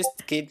don't you just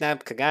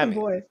kidnap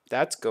Kagami?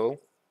 That's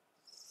cool.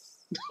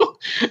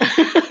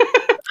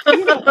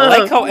 I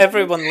like how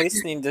everyone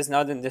listening does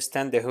not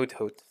understand the hoot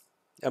hoot.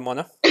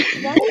 Mona?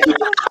 Yeah,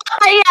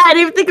 I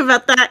didn't even think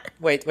about that.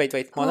 Wait,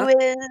 Mona? Who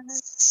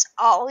is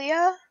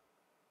Alia?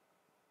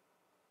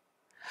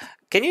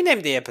 Can you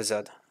name the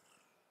episode?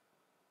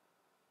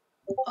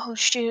 Oh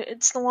shoot,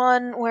 it's the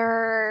one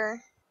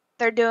where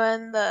they're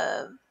doing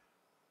the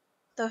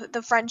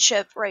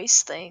friendship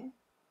race thing.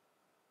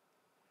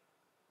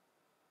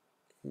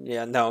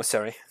 Yeah, no,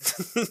 sorry.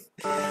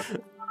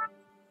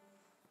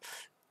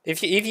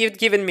 If you'd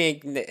given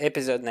me the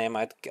episode name,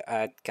 I'd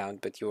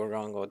count, but you were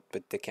wrong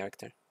with the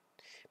character.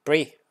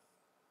 Bree.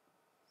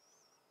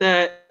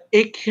 The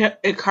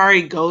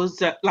Ikari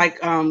goes like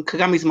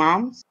Kagami's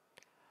mom's.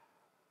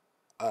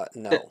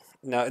 No.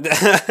 No.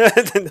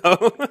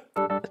 No.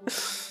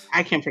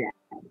 I can't forget.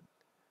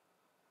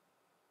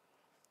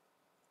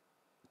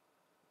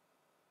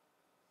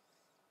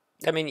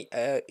 I mean,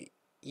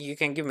 you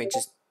can give me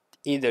just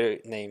either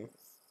name.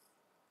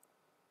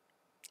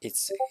 It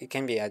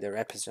can be either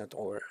episode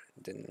or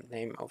the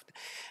name of.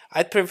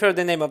 I'd prefer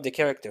the name of the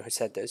character who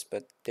said this,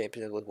 but the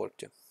episode would work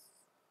too.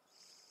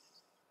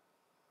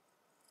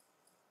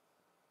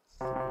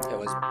 It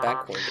was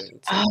backward.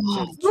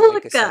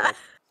 Julika.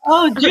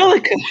 Oh,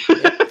 Julika.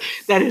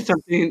 That is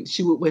something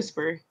she would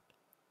whisper.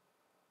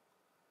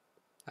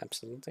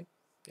 Absolutely.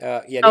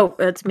 Yeah. Oh,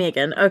 it's me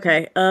again.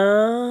 Okay.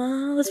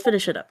 Let's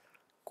finish it up.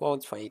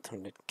 Quotes for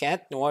 800.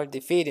 Cat Noir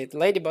defeated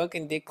Ladybug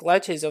in the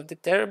clutches of the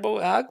terrible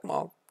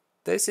Agmal.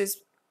 This is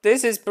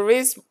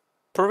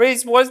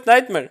Paris' worst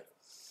nightmare.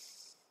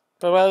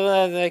 But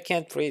I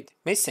can't read.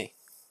 Missy.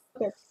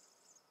 Okay.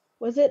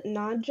 Was it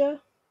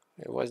Nadja?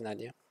 It was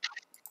Nadia.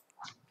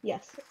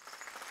 Yes.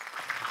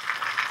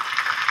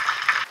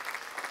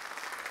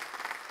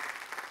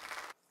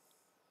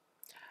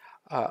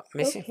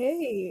 Missy?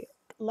 Okay,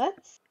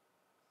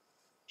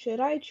 should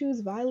I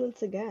choose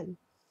violence again?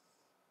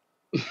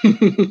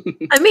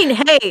 I mean,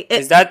 hey,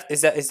 Is that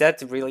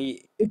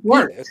really It a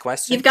worked.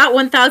 question? you've got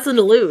 1,000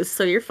 to lose,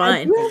 so you're I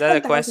fine. do Is have that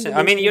a 1,000 question? to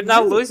I mean, lose, you're so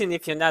not really. losing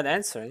if you're not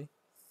answering.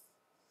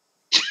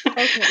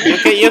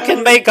 Okay. You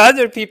can make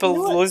other people You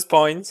know what? lose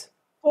points.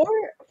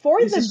 For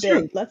This the is bit,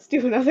 true. let's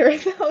do another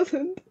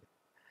 1,000.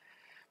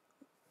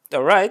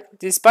 Alright,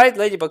 despite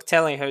Ladybug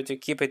telling her to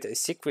keep it a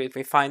secret,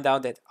 we find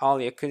out that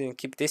Alia couldn't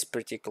keep this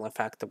particular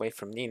fact away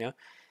from Nina,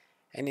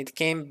 and it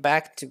came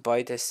back to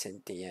bite us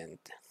in the end.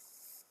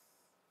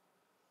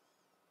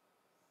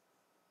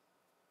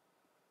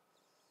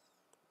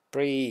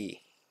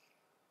 Bree.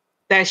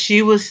 That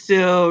she was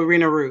still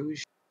Rena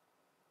Rouge.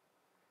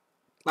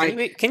 Can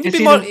you in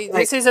be more, season,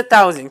 this is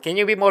 1,000, can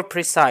you be more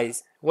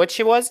precise? What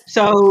she was?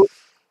 So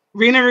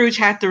Rena Rouge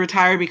had to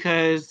retire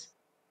because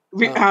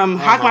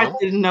Hawkeye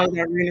didn't know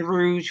that Rena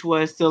Rouge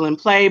was still in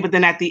play, but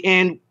then at the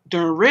end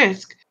during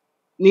Risk,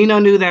 Nino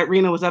knew that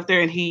Rena was up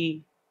there, and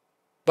he.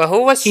 But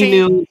who was she?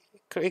 Knew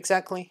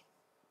exactly.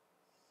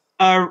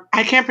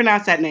 I can't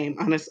pronounce that name.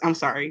 I'm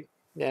sorry.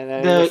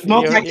 Yeah, no,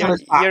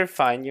 you're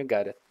fine. You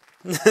got it.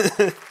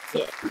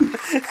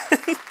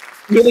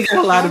 Really got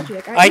a lot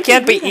of. I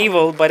can't be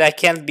evil, but I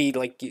can't be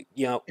like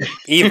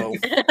evil.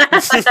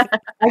 I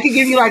could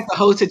give you like the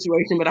whole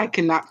situation, but I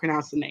cannot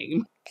pronounce the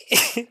name.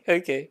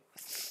 Okay.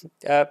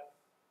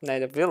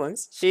 Night of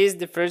Villains. She is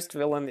the first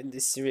villain in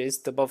this series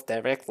to both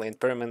directly and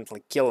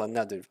permanently kill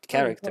another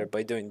character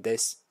by doing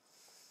this.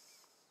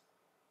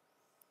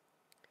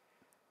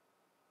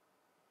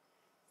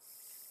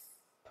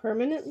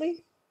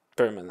 Permanently?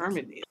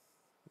 Permanently.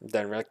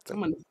 Directly.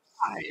 Someone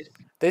died.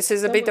 This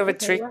is a bit of a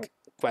trick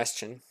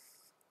question.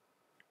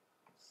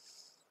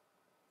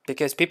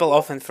 Because people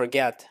often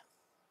forget.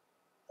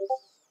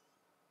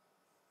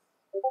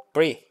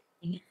 Bree.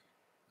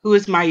 Who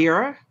is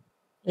Mayura?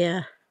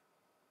 Yeah.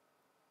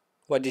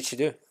 What did she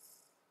do?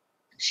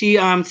 She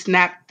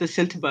snapped the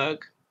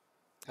Centibug.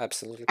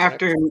 Absolutely correct.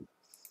 After.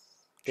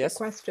 Yes.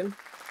 Question.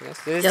 Yes,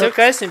 this is a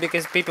question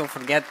because people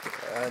forget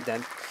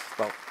that,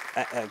 well,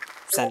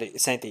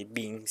 sentient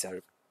beings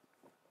are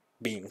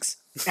beings.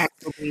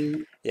 Actual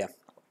beings. Yeah.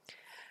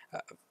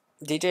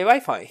 DJ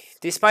Wi-Fi.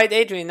 Despite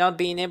Adrian not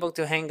being able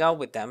to hang out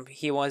with them,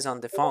 he was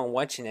on the phone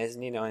watching as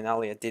Nino and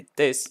Alia did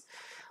this.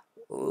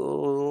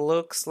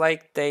 Looks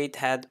like they'd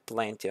had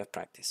plenty of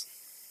practice.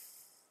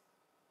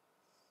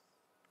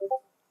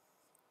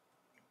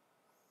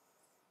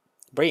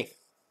 Bree.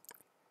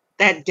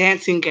 That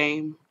dancing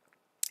game.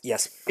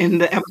 Yes. In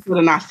the episode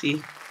of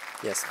Nasi.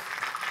 Yes.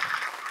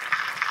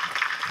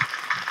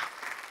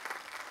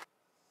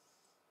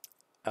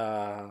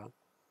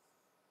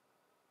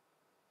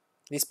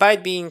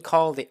 Despite being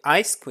called the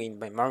Ice Queen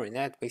by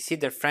Marinette, we see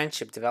their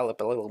friendship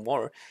develop a little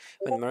more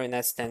when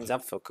Marinette stands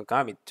up for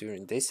Kagami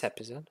during this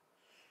episode.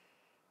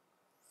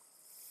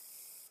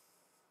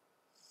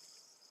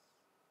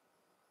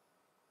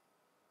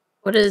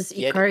 What is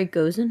Ikari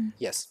Gozen?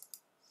 Yes.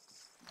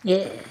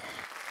 Yeah.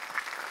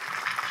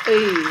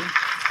 Hey.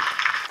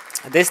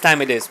 This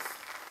time it is.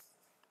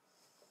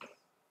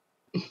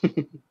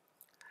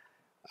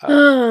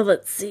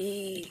 Let's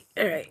see.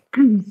 All right.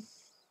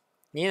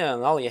 Nina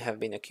and Alia have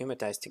been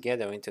akumatized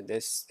together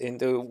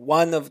into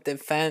one of the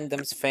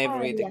fandom's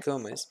favorite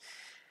akumas.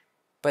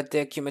 But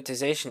the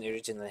akumatization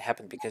originally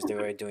happened because they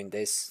were doing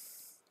this.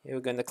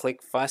 You're gonna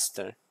click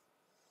faster.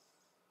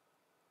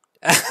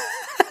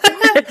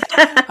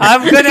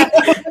 I'm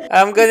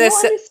gonna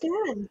say.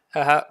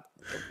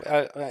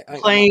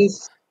 Playing.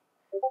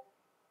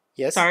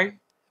 Yes. Sorry.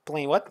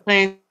 Playing what?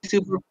 Playing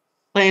Super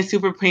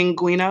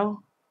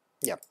Pinguino.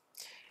 Yeah.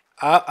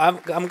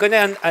 I'm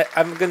gonna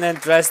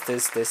address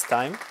this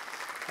time.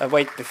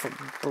 Wait, before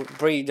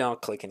Bree,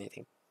 don't click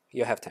anything.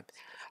 You have time.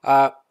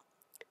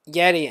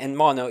 Yeti and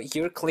Mono,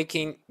 you're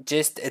clicking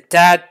just a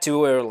tad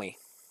too early.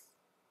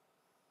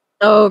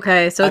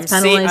 Okay, so it's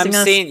penalizing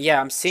us.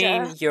 I'm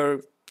seeing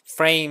your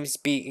frames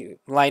be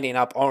lighting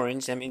up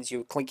orange. That means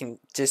you're clicking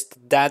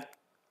just that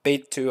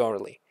bit too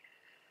early.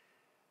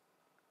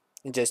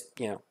 Just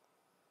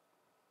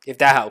if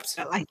that helps.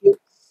 I like it.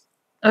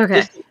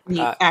 Okay.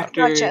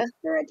 After gotcha.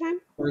 The right time.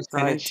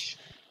 Finish.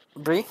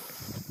 Bree.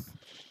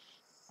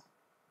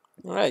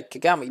 Alright,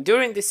 Kagami.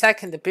 During the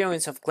second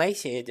appearance of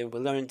Glaciator, we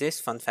learned this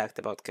fun fact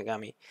about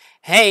Kagami.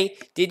 Hey,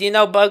 did you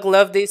know Bug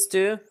loved this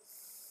too?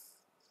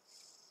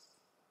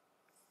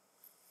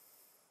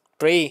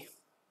 Bree.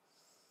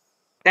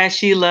 That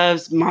she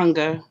loves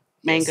manga.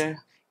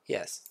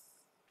 Yes.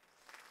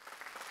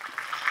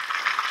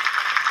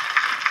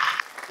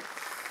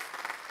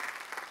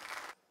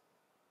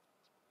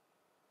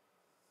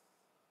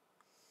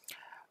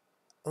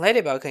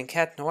 Ladybug and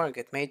Cat Noir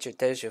get major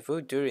deja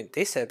vu during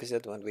this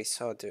episode when we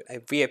saw the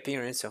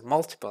reappearance of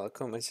multiple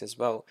Akumas as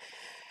well.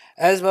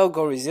 As well,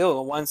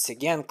 Gorizilla once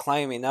again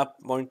climbing up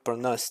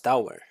Montparnasse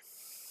Tower.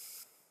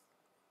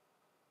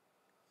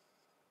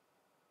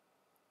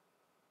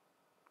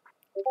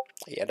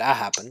 Yeah, that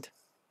happened.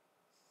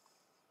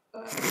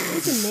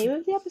 Is the name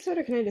of the episode,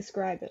 or can I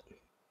describe it?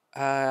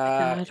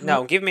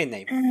 No, give me a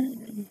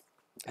name.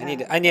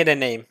 I need a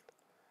name.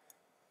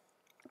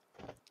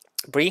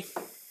 Bree?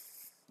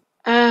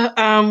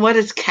 What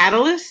is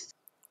Catalyst?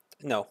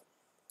 No.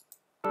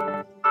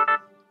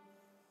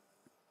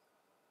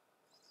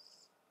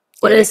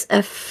 What is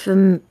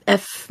ephemeral?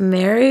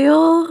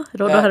 I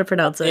don't know how to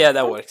pronounce it. Yeah,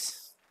 that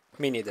works.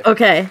 Me neither.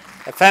 Okay.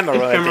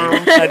 Ephemeral, I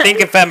think. I think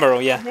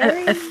ephemeral, yeah.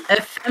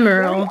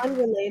 Ephemeral. Very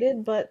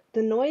unrelated, but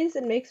the noise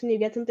it makes when you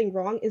get something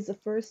wrong is the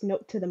first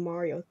note to the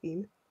Mario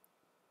theme.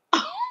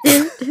 Oh,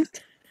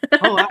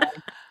 wow.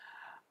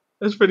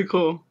 That's pretty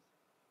cool.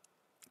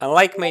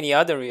 Unlike many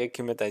other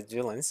acclimatized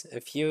villains, a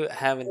few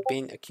haven't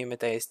been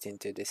acclimatized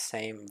into the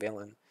same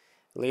villain.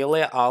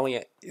 Alia,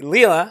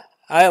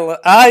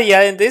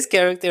 and this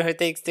character who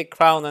takes the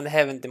crown on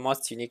having the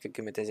most unique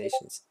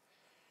acclimatizations.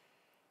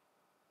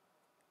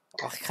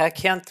 Oh, I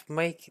can't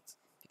make it.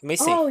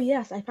 Missy. Oh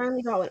yes, I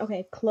finally got one.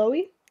 Okay,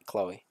 Chloe.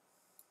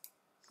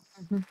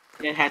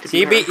 It had to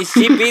she be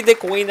be the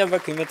queen of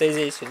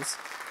acclimatizations.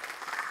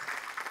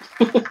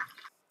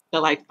 They're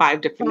like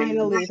 5 different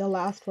Finally, names. the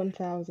last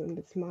 1,000.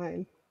 It's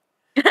mine.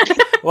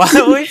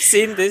 While we've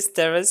seen this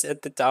terrace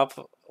at the top,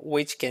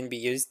 which can be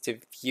used to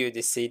view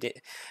the city,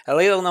 a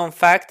little known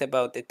fact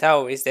about the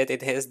tower is that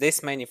it has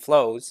this many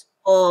floors.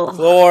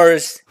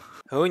 Floors.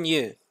 Who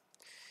knew?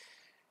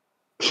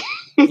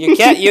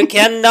 You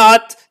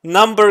cannot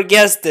number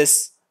guess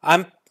this.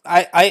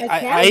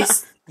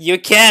 You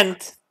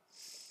can't.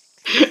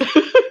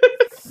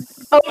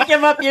 Oh,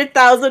 give up your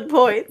 1,000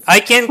 points.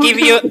 I can give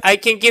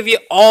you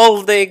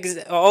all the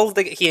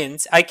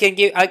hints. I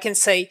can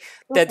say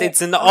that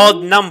it's an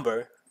odd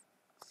number.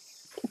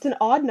 It's an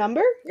odd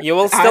number? You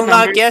will still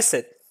not guess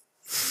it.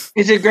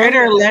 Is it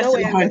greater or less No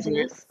than way I'm guessing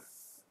 100?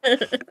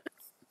 this.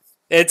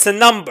 It's a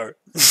number.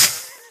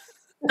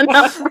 A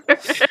number.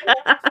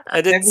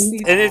 and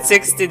it's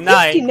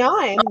 69.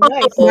 69.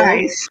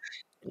 Nice.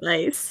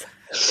 Nice.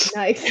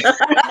 Nice.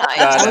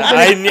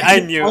 I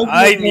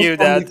knew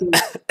that.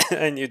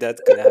 I knew that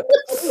could happen.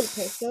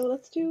 Okay, so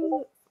let's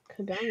do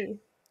Kagami.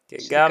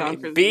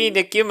 Kagami. Being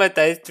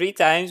akumatized 3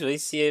 times, we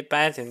see a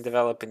pattern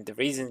developing. The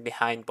reason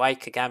behind why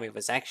Kagami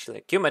was actually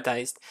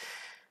akumatized.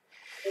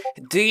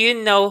 Do you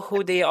know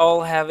who they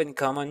all have in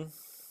common?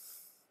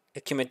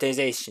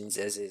 Akumatizations,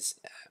 as is.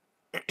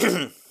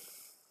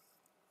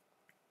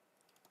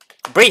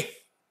 Bree.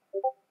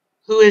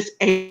 Who is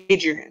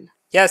Adrian?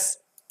 Yes.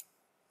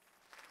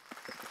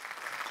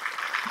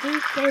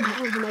 He's so down,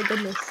 oh my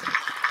goodness.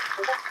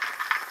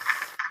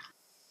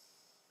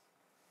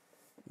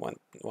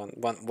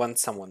 One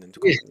someone in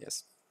common,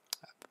 yes.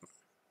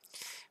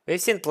 We've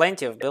seen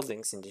plenty of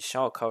buildings in the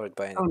show covered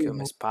by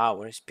Akuma's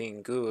powers,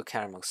 being goo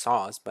caramel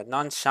sauce, but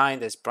none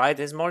shined as bright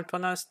as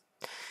Mortona's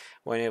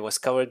when it was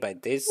covered by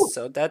this,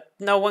 so that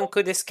no one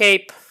could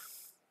escape.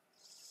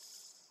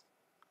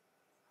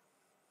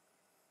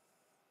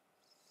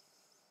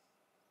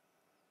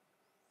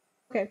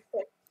 Okay.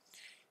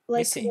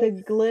 Like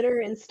the glitter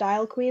and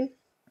style queen?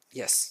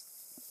 Yes.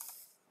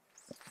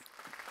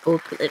 Oh,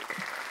 glitter.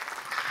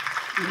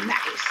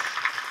 Nice.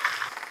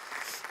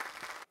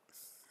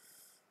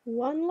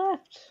 One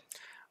left.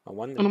 I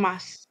wonder.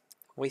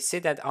 We see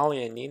that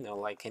Alia and Nino,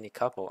 like any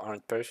couple,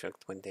 aren't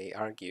perfect when they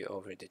argue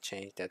over the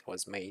change that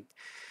was made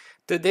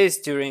to this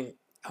during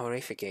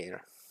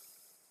Horrificator.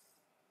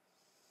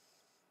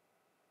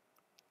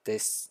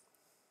 This.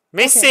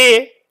 Missy!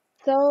 Okay.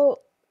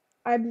 So,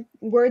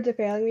 words are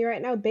failing me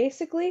right now.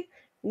 Basically,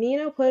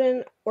 Nino put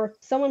in, or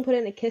someone put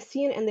in a kiss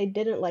scene, and they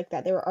didn't like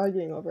that. They were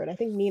arguing over it. I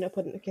think Nino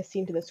put in a kiss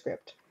scene to the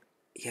script.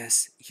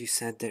 Yes, you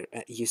said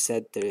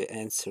the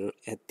answer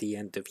at the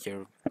end of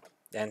your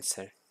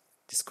answer.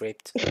 The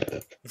script.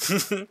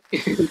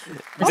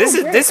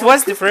 This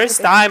was the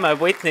first time I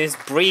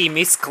witnessed Bree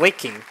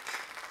misclicking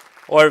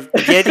or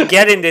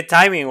getting the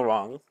timing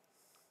wrong.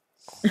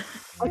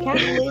 I can't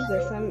believe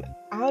this. I'm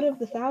out of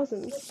the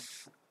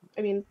thousands.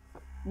 I mean,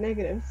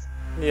 negatives.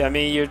 Yeah, I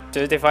mean you're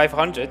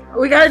 3,500.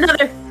 We got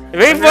another.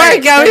 We have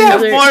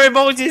more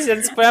emojis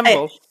and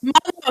scramble. Hey,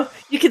 Mono,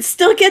 you can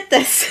still get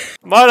this.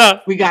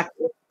 Mono, we got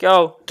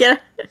go.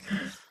 Get.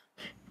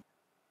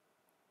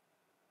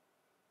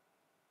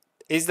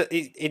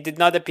 It did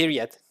not appear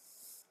yet.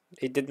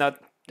 It did not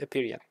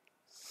appear yet.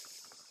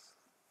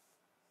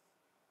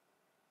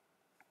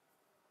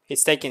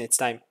 It's taking its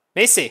time.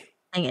 Missy.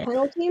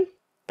 Panel team?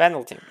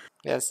 Panel team.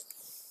 Yes.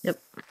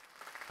 Yep.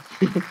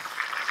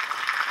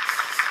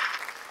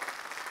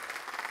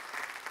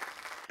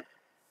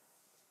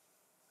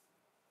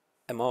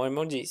 More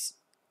emojis.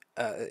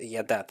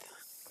 Yeah, that.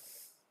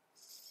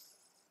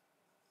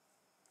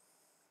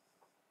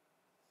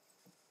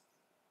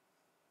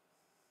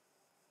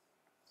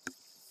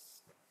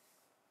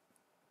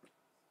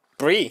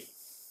 Bree.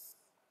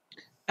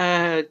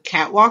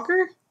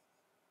 Catwalker?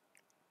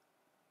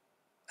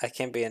 I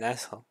can't be an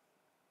asshole.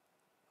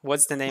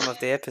 What's the name of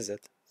the episode?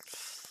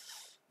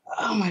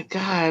 Oh my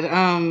god.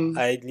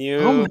 I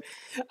knew.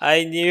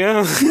 I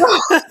knew.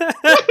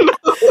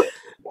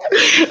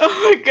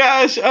 Oh my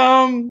gosh.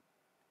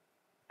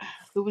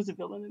 Who was the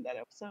villain in that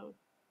episode?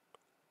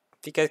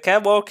 Because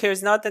Catwalker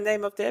is not the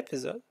name of the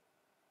episode.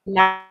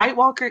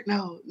 Nightwalker?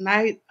 No,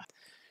 Night.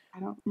 I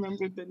don't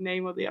remember the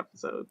name of the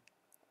episode.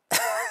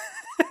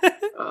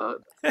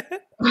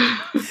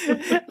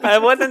 I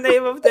want the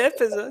name of the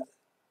episode.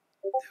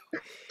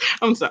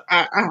 I'm sorry.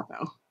 I don't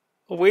know.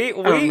 We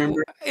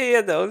remember.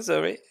 Yeah, no,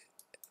 sorry.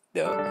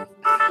 No.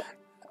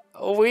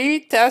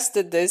 We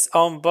tested this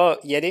on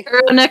both Yeti.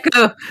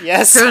 Neko.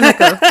 Yes.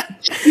 Neko.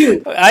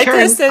 I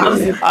tested.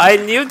 I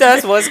knew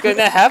that was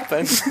gonna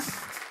happen.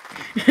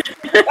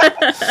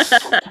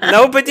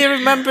 Nobody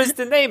remembers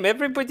the name.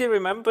 Everybody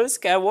remembers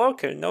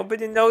Skywalker.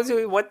 Nobody knows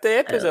what the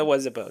episode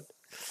was about.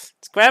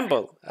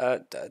 Scramble.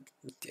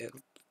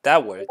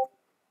 That word.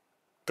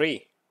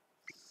 Bree.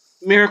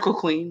 Miracle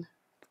Queen.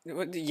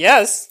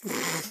 Yes.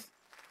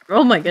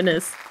 Oh my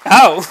goodness.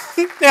 How?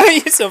 How are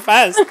you so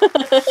fast?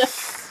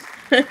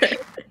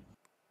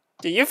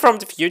 Are you from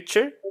the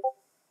future?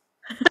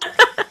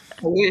 I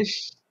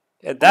wish.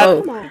 Yeah,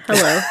 hello.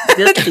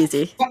 This is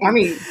easy. I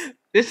mean,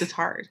 this is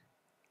hard.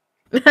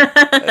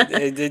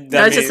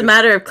 It's just a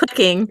matter of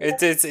clicking.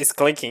 It's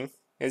clicking.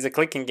 It's a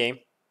clicking game.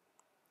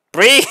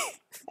 Bree!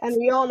 And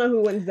we all know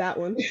who wins that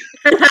one.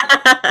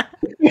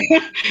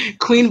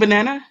 Queen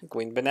Banana?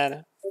 Queen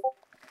Banana.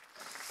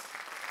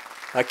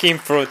 Hakeem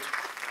Fruit.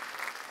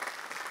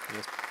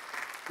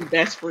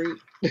 Best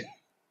fruit.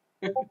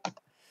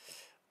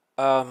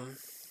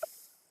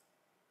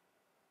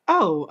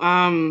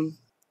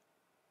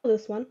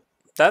 This one.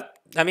 That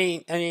I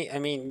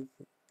mean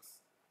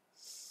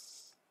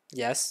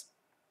yes.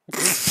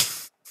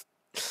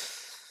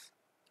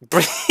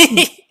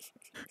 Bree.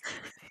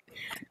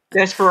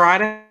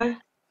 Desperado?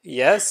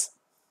 Yes.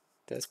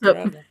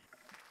 Desperado.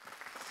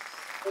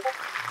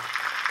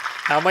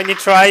 How many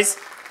tries?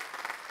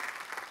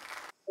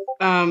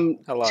 A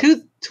lot.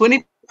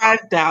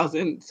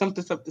 25,000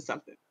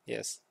 something.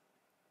 Yes.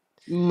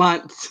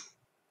 Months.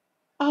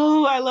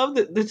 Oh, I love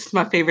that. This is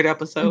my favorite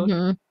episode.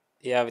 Mm-hmm.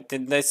 Yeah, but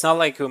it's not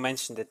like we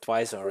mentioned it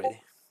twice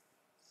already.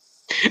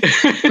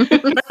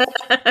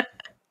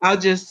 I'll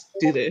just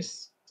do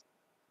this.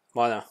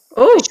 Mono.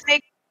 Oh.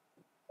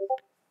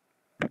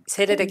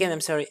 Say that again.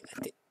 I'm sorry.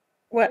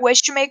 What?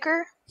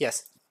 Wishmaker?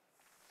 Yes.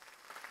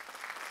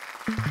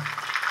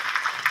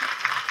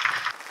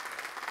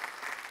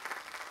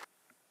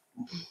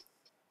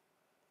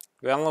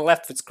 We're only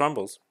left with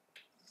Scrumbles.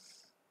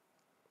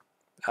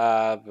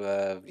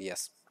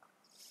 Yes.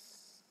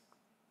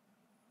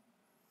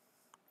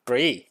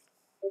 Bree.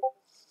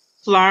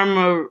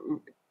 Flarma.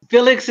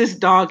 Felix's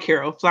dog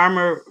hero.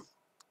 Flarma.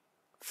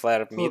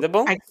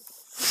 Flarmidable?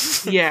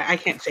 Yeah, I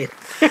can't say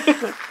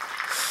that.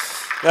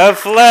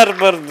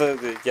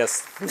 Flarber.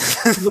 Yes.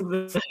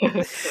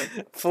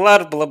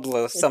 Flar blah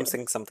blah.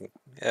 Something.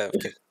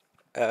 Okay.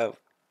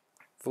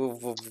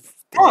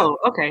 Oh,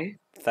 okay.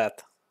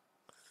 That.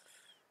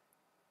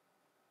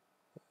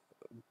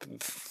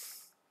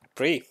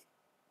 Bree.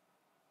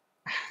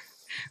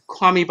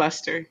 Kwame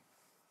Buster.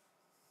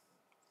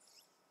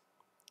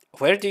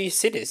 Where do you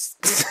see this?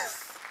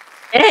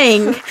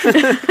 Dang.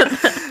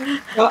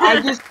 Well,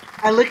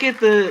 I look at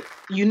the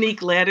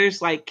unique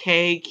letters like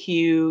K,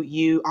 Q,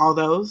 U, all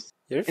those.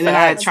 You're and then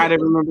I try to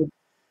remember.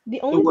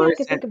 The only thing I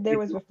could think of there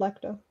was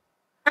Reflecto.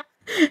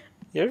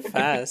 You're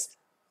fast.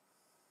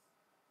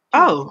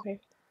 Oh. Okay.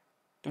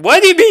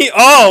 What do you mean?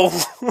 Oh.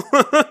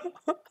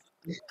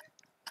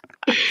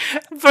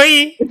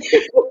 Bree.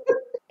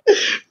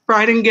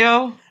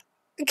 Frightingale.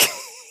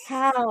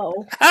 How?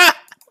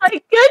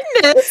 My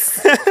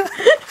goodness.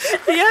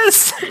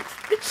 Yes.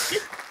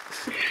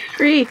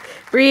 Bree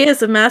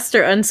is a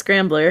master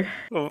unscrambler.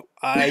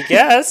 I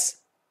guess.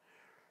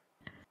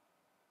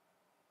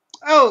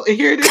 Oh,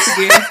 here it is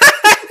again.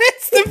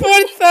 It's the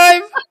fourth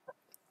time.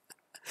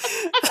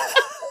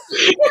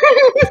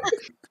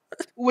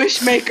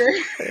 Wishmaker.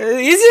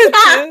 Is it?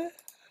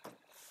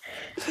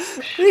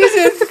 Is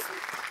it?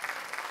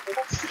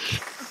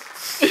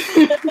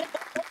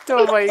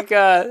 Oh my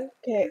god.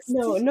 Okay,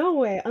 no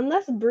way.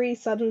 Unless Bree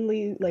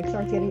suddenly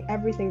starts getting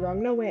everything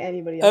wrong, no way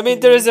anybody else. I mean,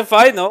 there is a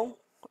final.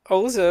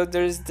 Also,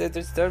 there's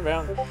third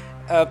round.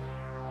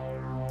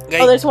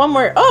 There's one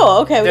more.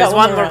 Oh, okay. There's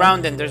one more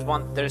round and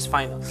there's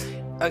final.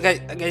 Okay,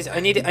 guys, I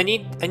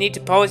need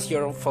to pause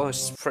here for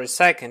a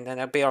second, and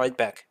I'll be right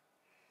back.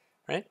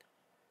 Right?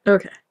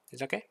 Okay.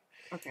 It's okay.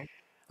 Okay.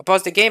 I'll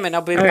pause the game and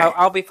I'll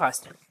be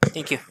faster.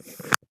 Thank you.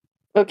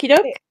 Okie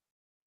doke.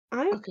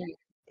 I'm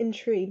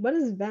intrigued. What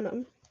is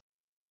Venom?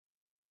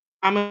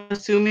 I'm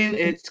assuming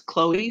it's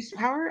Chloe's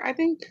power, I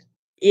think.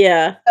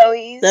 Yeah.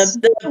 Chloe's.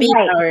 The bee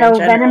power. So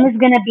Venom is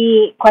going to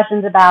be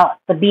questions about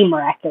the bee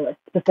Miraculous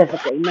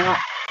specifically, not.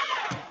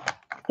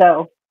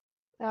 So.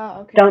 Oh,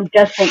 okay. Don't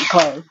just think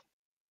Chloe.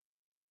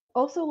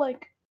 Also,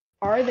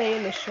 are they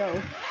in the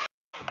show?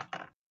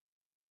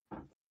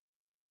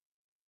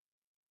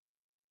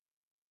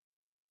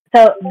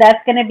 So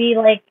that's going to be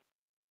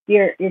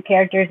your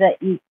characters that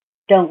you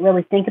don't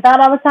really think about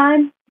all the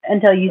time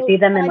until you see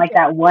them in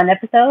that one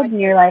episode, and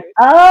you're like,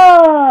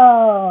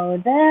 oh,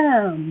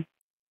 damn.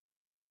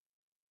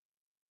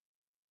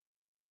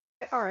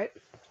 All right.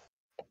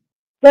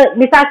 Look,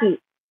 Misaki,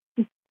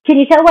 Can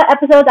you tell what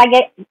episodes I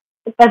get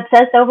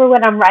obsessed over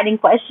when I'm writing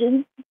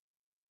questions?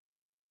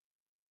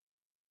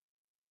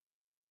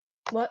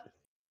 What?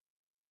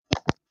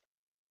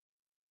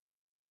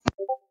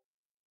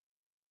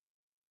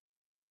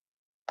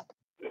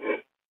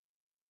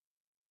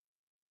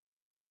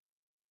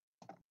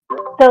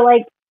 So,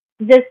 like,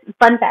 just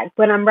fun fact,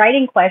 when I'm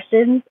writing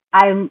questions,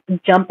 I'm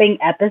jumping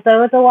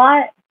episodes a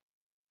lot,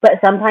 but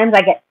sometimes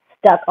I get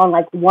stuck on,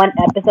 like, one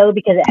episode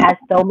because it has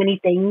so many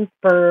things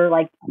for,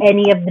 like,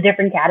 any of the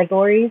different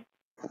categories.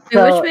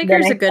 So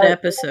Wishmaker's a good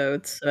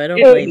episode, so I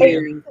don't blame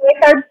you. I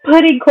start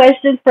putting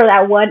questions for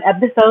that one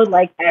episode,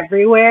 like,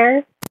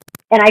 everywhere,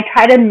 and I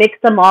try to mix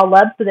them all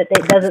up so that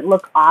it doesn't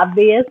look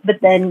obvious, but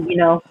then, you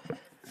know,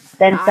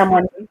 then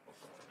someone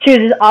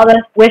chooses all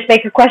the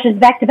Wishmaker questions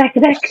back to back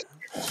to back.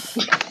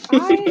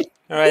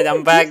 Alright,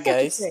 I'm back,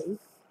 guys.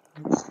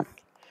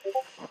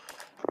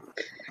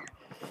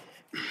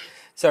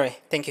 Sorry,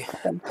 thank you.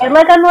 Good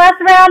luck on the last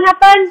round, have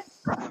fun!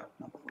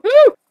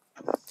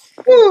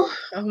 Woo!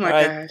 Oh my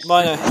gosh.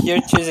 Mono,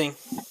 you're choosing.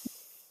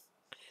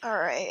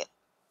 Alright.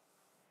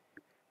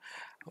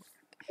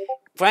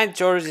 Grant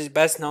George is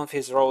best known for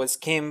his role as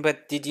Kim,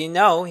 but did you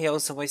know he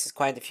also voices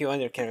quite a few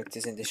other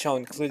characters in the show,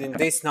 including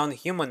this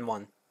non-human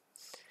one?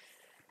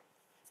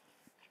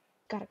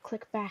 Gotta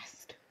click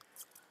fast.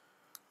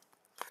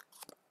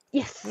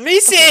 Yes!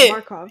 Missy! Okay,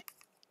 Markov.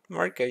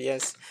 Markov,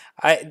 yes.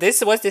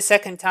 This was the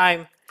second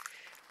time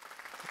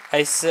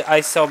I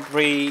saw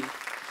Bree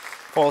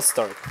false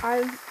start.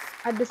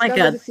 I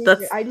discovered the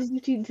secret. I just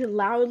need to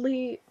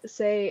loudly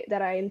say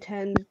that I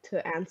intend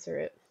to answer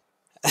it.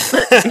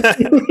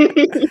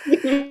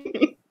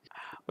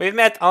 We've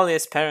met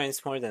Alia's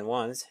parents more than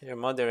once. Her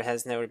mother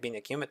has never been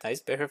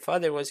akumatized, but her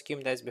father was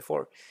akumatized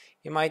before.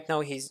 You might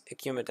know his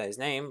akumatized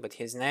name, but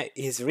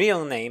his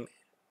real name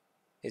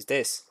is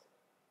this.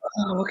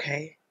 Oh,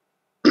 okay.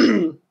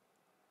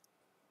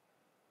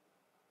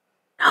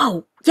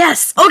 Oh,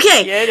 yes.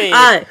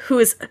 Okay. Who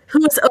is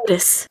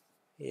Otis?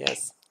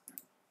 Yes.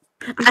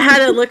 I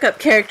had to look up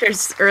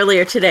characters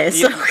earlier today,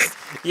 so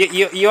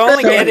you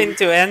only get him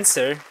to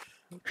answer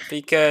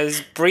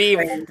because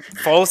Bree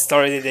false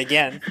started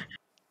again.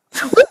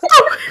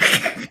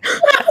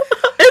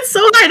 It's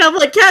so hard. I'm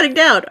like counting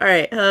down. All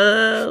right.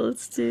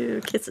 Let's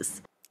do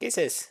kisses.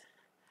 Kisses.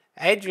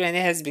 Adrienne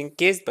has been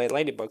kissed by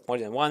Ladybug more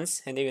than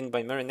once, and even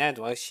by Marinette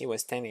while she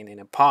was standing in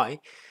a pie.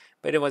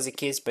 But it was a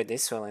kiss by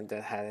this one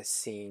that had a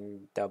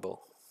scene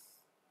double.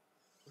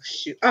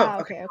 Shoot.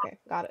 Okay,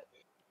 got it.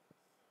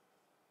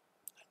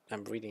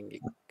 I'm reading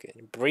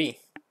it. Bree.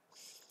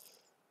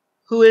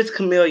 Who is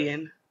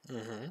Chameleon?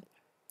 Mm-hmm.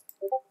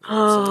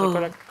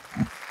 Oh.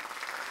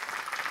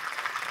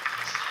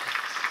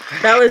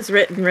 That was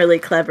written really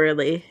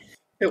cleverly.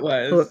 It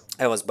was.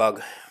 It was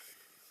Bug.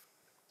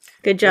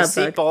 Good job, we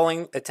see Bug.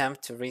 Pauline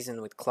attempt to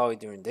reason with Chloe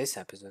during this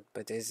episode,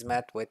 but is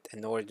met with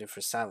an order for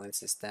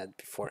silence instead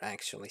before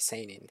actually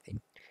saying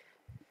anything.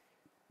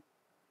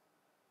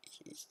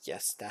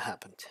 Yes, that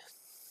happened.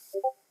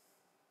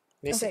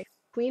 Missy. Okay,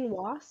 Queen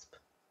Wasp.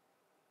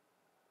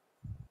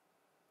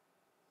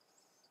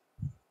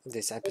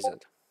 This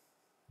episode.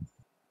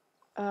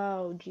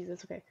 Oh,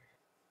 Jesus, okay.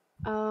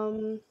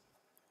 I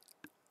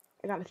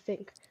gotta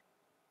think.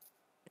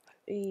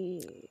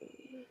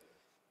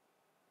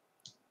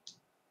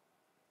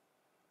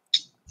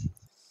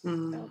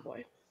 Oh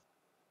boy.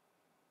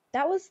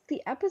 That was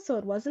the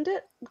episode, wasn't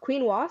it?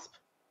 Queen Wasp?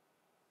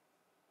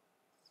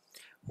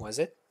 Was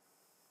it?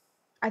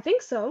 I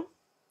think so.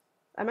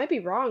 I might be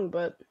wrong,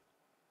 but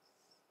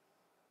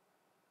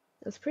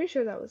I was pretty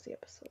sure that was the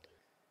episode.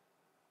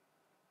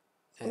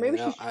 I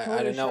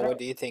don't know. What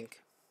do you think?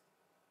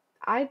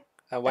 Why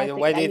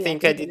do you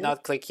think I did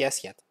not click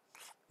yes yet?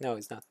 No,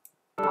 it's not.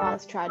 Oh,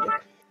 it's tragic.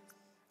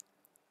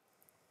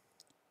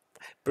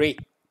 Bree.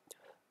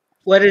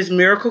 What is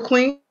Miracle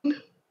Queen? You're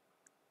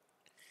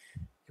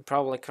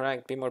probably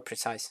correct. Be more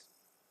precise.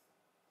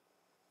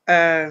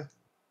 Heart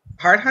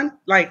Hunt?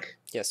 Like.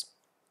 Yes.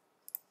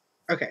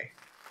 Okay.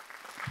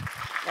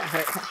 Yeah,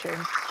 Heart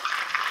Hunter.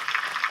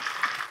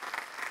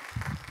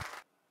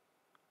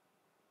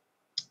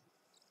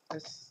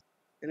 Let's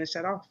finish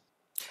that off.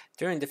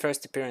 During the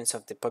first appearance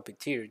of the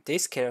puppeteer,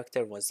 this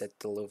character was at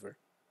the Louvre.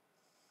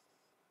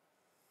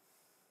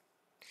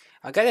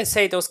 I gotta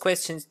say, those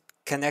questions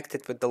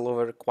connected with the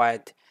Louvre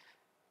quite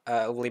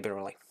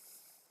liberally.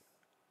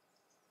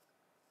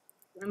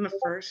 When the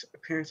first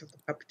appearance of the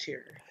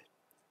puppeteer.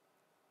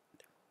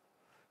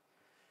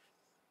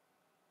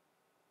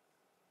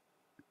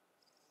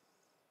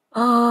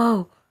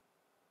 Oh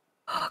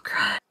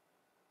God.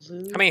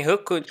 I mean,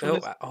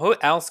 who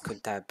else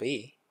could that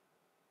be?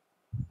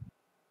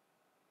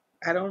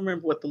 I don't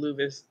remember what the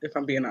Louvre is, if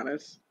I'm being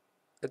honest.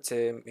 It's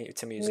a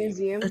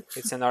museum.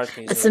 It's an art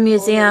museum. It's a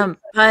museum.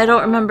 I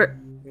don't remember.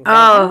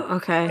 Oh,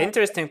 okay.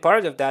 Interesting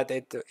part of that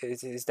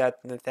is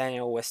that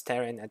Nathaniel was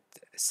staring at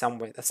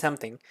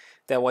something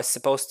that was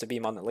supposed to be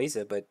Mona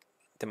Lisa, but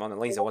the Mona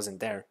Lisa wasn't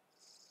there.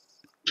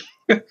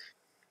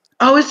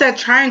 Oh, it's that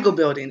triangle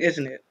building,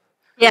 isn't it?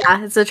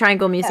 Yeah, it's a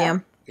triangle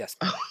museum. Yes.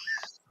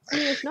 I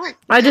mean, it's not.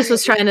 I just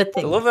was trying to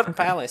think. The Louvre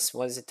Palace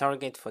was a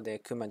target for the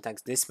Kuma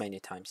attacks this many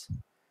times.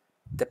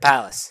 The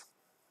palace.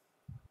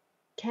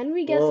 Can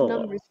we guess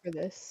numbers for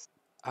this?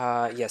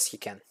 Yes, you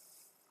can.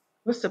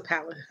 What's the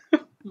palace?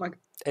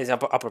 It's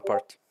upper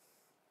part.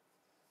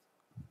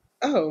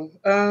 Oh,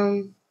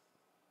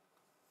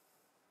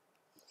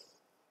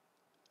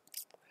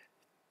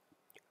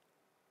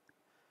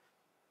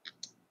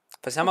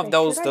 For some of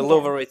those, the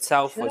Louvre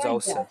itself was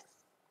also. Guess?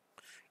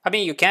 I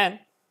mean, you can.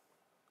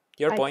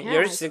 Your point.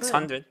 You're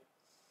 600.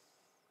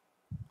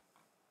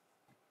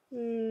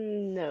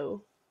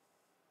 No.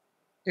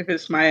 if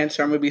it's my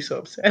answer, I'm gonna be so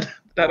upset.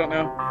 But I don't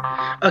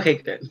know. Okay,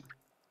 good.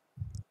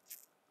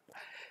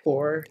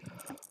 4.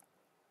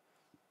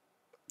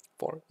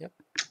 4. Yep.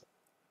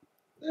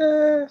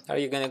 Uh, Are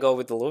you gonna go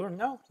with the Louvre?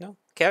 No.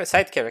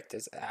 Side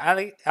characters.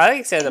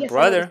 Alex had a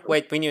brother.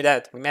 Wait, we knew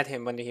that. We met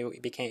him when he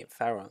became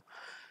Pharaoh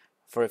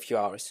for a few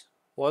hours.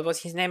 What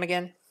was his name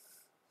again?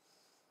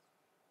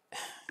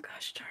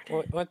 Gosh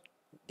darn it. What?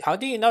 How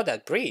do you know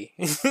that, Bree?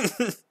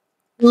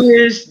 Who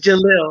is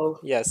Jalil?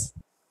 Yes.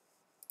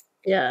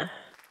 Yeah.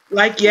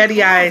 Like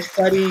Yeti, I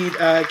studied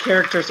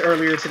characters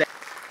earlier today.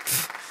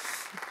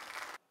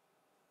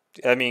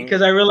 I mean,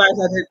 because I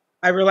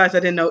realized I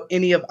didn't know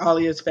any of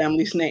Alia's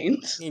family's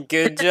names.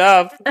 Good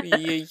job.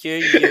 You.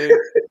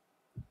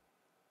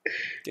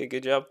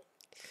 Good job.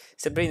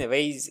 Sabrina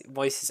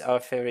voices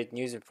our favorite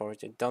news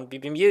reporter. Don't be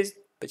bemused,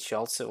 but she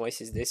also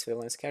voices this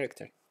villain's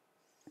character.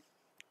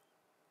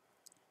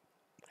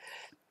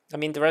 I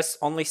mean, there are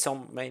only so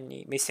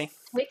many missing.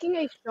 Taking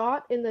a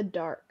shot in the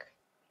dark.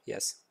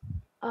 Yes.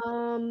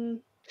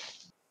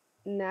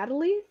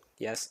 Natalie?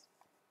 Yes.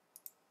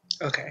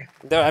 Okay.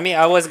 There, I mean,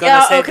 I was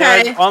gonna say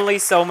there are only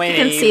so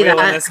many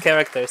villainous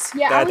characters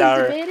that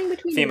are debating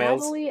between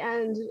females. Natalie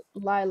and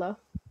Lila.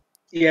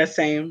 Yeah,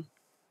 same.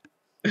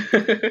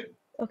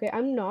 Okay,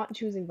 I'm not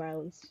choosing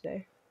violence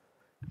today.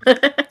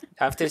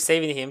 After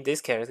saving him,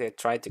 this character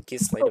tried to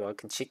kiss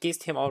Ladybug, and she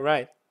kissed him all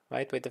right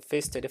with the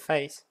fist to the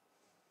face.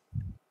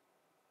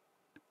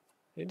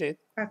 You did.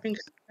 Tapping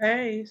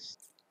face.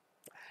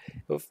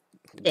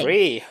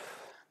 Bree.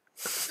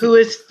 Who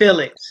is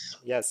Felix?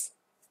 Yes.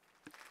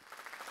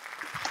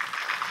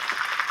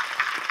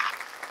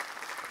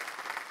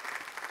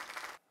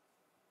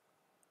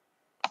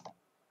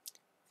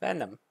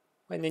 Venom.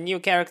 When the new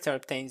character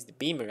obtains the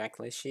Be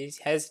Miraculous, she's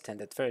hesitant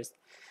at first,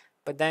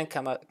 but then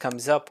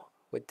comes up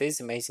with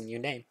this amazing new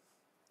name.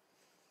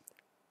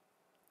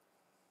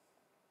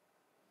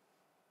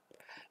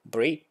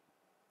 Bree.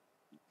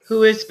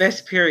 Who is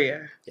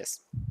Vesperia? Yes.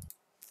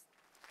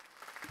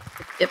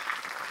 Yep.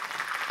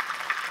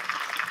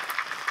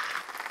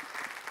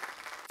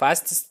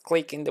 Fastest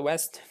click in the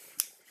West.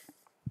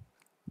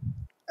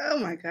 Oh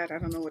my god, I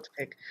don't know what to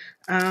pick.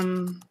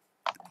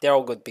 They're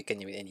all good, pick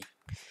any.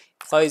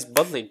 Chloe's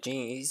butler,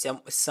 Jean, is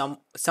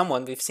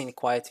someone we've seen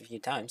quite a few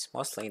times,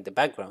 mostly in the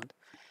background.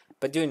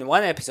 But during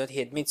one episode,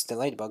 he admits to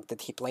Ladybug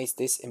that he plays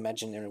this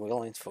imaginary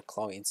villain for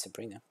Chloe and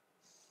Sabrina.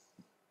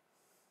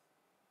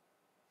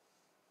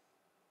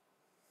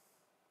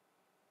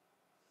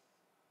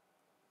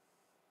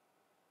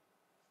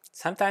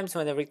 Sometimes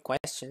when I read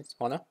questions,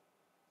 Mona?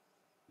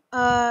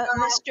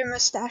 Mr.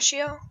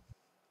 Mustachio?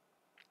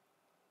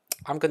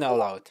 I'm gonna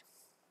allow it.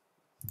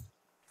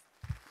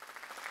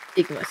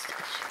 Big mustache.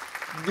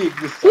 Big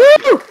mustache.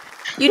 Woo!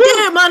 You did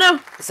it, Mono!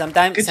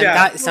 Sometimes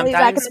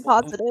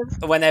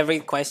when I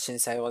read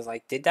questions, I was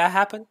like, did that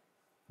happen?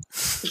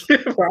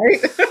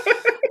 Right?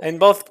 In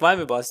both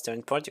Climber Buster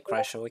and Party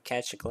Crasher, we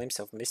catch a glimpse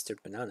of Mr.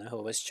 Banana,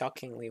 who was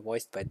shockingly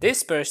voiced by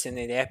this person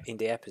in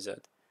the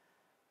episode.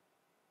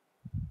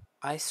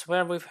 I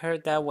swear we've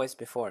heard that voice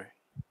before.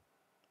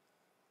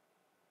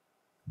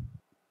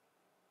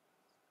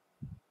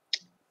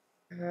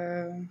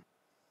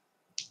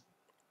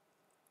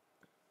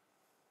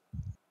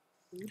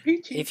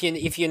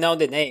 If you know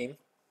the name,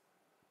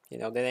 you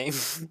know the name.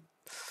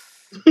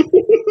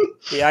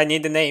 Yeah, I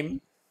need the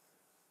name.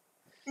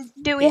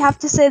 Do we have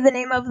to say the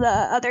name of the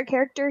other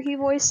character he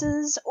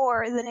voices,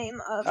 or the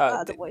name of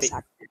the voice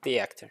actor? The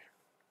actor.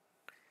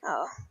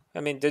 Oh.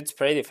 I mean, dude's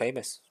pretty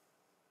famous.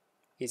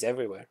 He's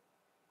everywhere.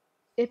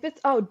 If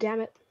it's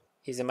damn it.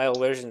 He's a male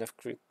version of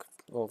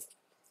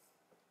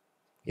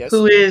yes.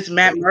 Who is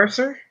Matt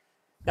Mercer?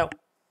 No.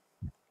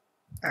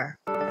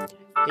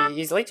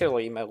 He's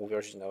literally a male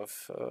version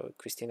of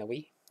Christina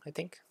Wee, I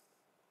think.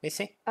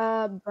 Missy?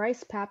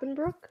 Bryce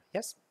Papenbrook?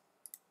 Yes.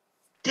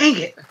 Dang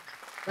it.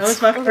 That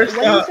was my first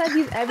When you said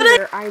he's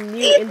everywhere, I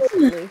knew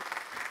instantly.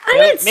 I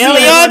didn't see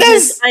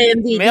Meliodas!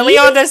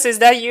 Meliodas, is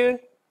that you?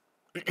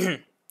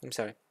 I'm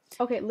sorry.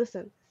 Okay,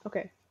 listen.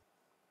 Okay.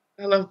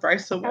 I love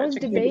Bryce so much. I was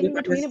debating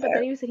between it, but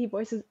then you said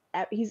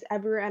he's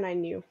everywhere, and I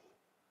knew.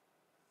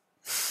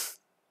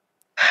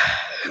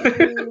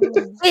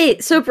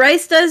 Wait, so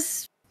Bryce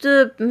does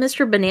the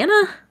Mr.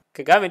 Banana?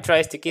 Kagami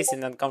tries to kiss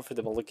an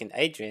uncomfortable-looking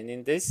Adrian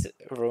in this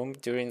room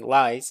during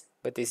lies,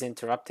 but is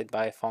interrupted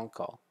by a phone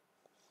call.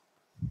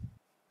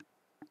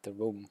 The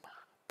room.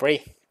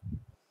 Bree.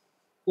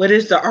 What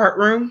is the art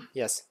room?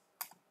 Yes.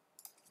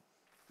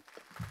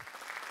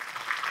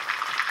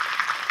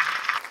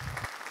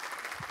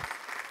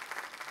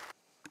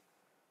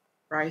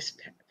 Rice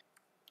pen.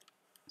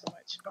 So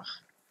much.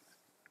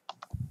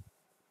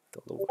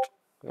 The Louvre.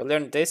 We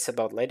learned this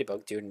about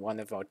Ladybug during one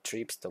of our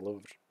trips to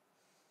Louvre.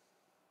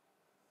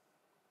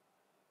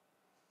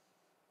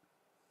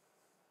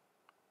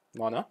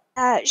 Mona?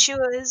 She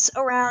was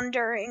around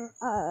during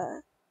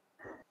the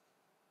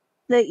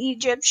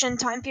Egyptian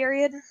time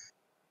period.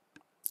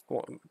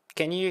 Do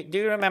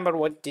you remember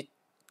what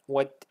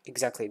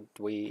exactly did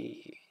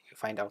we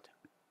find out?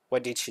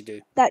 What did she do?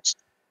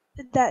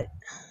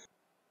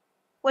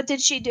 What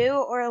did she do,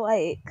 or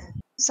like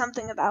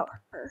something about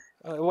her?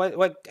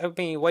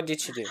 What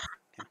did she do?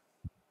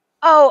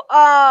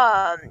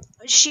 Oh,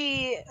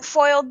 she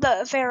foiled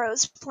the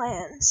pharaoh's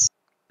plans.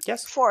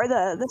 Yes. For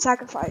the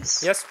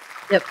sacrifice. Yes.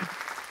 Yep.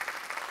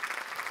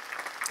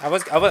 I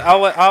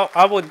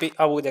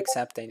would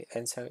accept the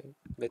answer,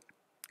 but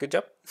good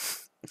job.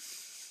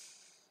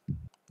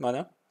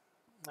 Mona?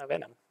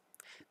 Venom.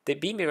 The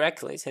Be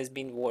Miraculous has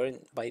been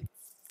worn by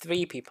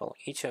 3 people,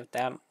 each of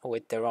them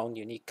with their own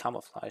unique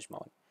camouflage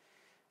mode.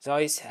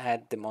 Zoe's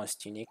had the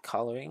most unique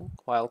coloring,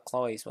 while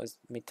Chloe's was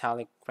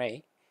metallic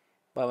gray,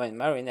 but when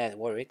Marinette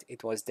wore it,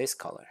 it was this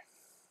color.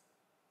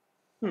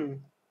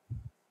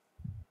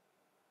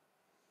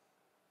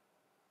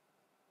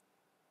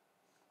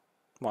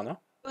 Mona?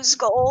 It was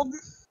gold.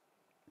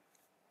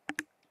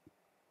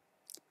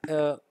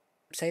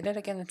 Say that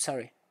again, I'm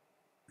sorry.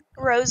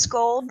 Rose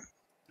gold.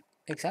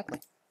 Exactly.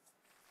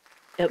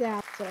 Yep. Yeah,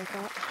 that's what I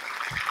thought.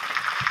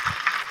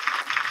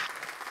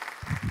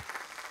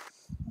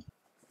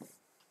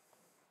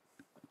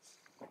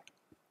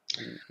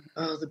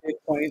 Oh, the big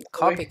point.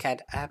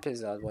 Copycat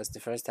episode was the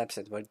first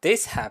episode where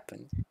this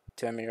happened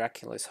to a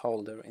miraculous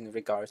holder in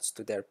regards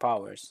to their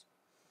powers.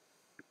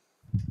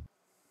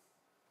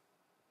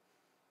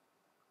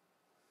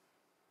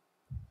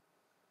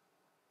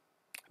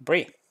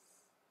 Bree.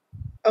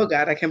 Oh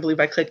God, I can't believe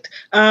I clicked.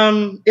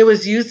 It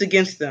was used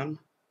against them.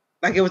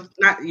 Like it was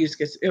not used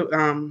against it.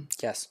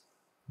 Yes.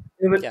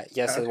 It was,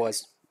 yes, it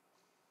was.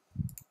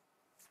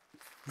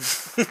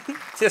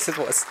 Yes, it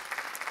was.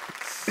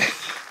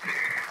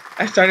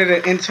 I started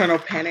an internal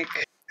panic.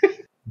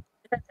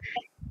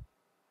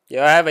 You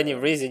have any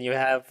reason? You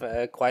have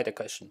quite a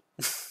question.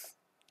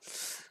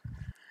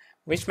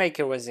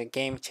 Wishmaker was a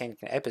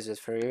game-changing episode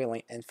for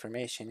revealing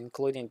information,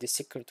 including the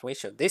secret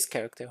wish of this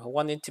character who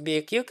wanted to be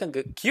a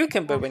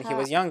cucumber when he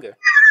was younger.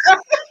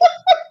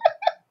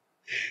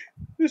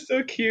 It's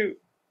so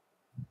cute.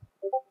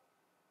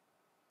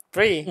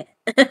 Bree.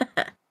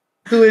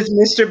 Who is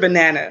Mr.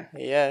 Banana?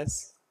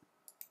 Yes.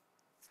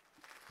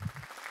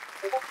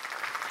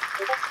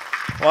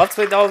 What's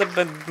with all the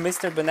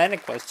Mr. Banana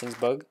questions,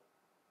 Bug?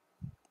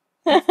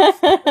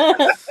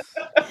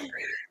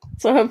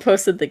 Someone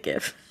posted the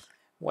GIF.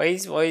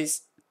 Way's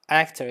voice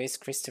actor is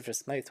Christopher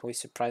Smith, who is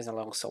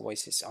surprisingly also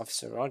voices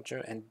Officer Roger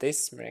and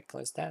this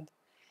Miraculous Dad.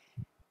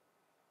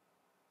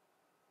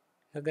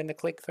 You're gonna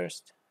click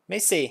first.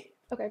 Missy.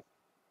 Okay.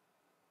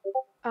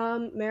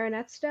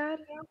 Marinette's dad?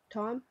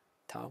 Tom?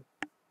 Tom.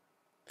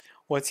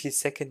 What's his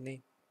second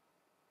name?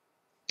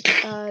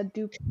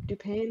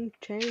 Dupain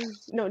Chang?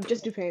 No,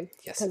 just Dupain.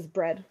 Yes. Because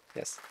bread.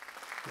 Yes.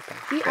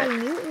 See, I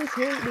knew it was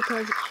him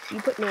because you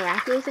put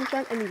Miraculous in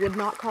front and you would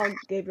not call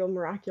Gabriel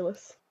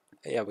Miraculous.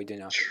 Yeah, we do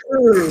not.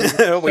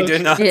 True. We do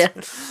not. Yeah.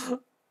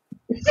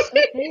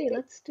 Okay,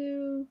 let's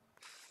do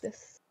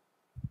this.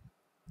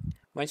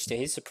 Much to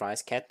his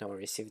surprise, Katno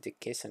received a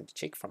kiss on the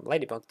cheek from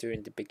Ladybug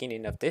during the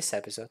beginning of this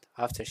episode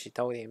after she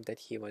told him that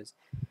he was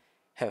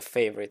her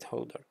favorite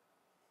holder.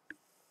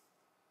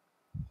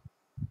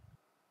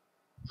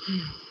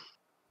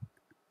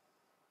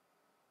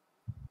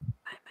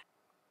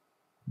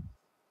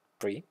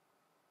 Bree?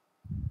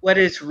 What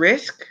is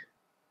risk?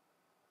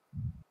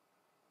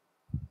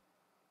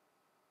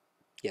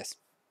 Yes.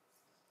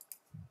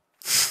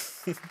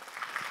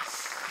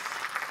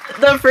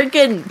 The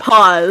freaking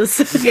pause.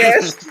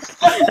 Yes.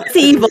 It's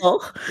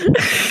evil.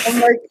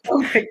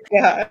 Oh my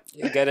God.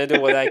 You gotta do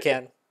what I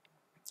can.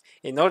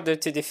 In order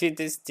to defeat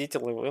this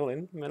titular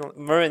villain,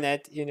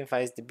 Marinette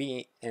unifies the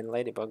Bee and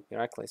Ladybug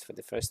Miraculous for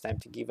the first time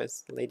to give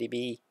us Lady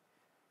Bee.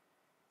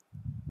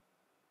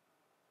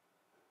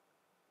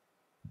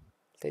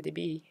 Lady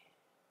Bee.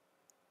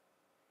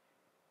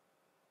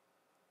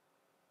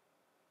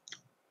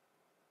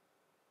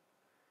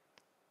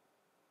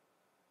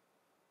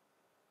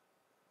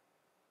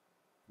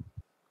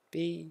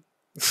 Bee.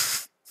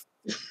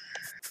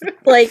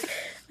 Like,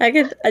 I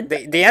could.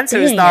 The answer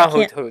is not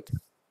Hoot Hoot.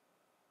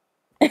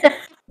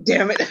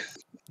 Damn it.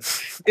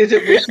 Is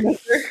it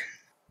Wishmaker?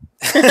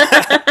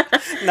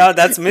 No,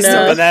 that's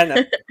Mr.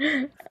 Banana.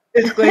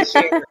 It's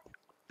Glaciator.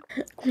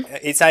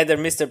 It's either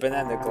Mr.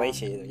 Banana or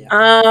Glaciator. Yeah.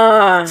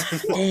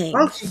 Dang.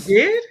 Oh, she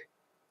did?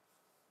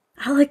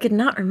 I could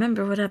not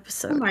remember what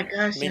episode. Oh my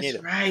gosh, Me that's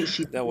neither. right.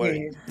 She Don't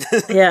worry.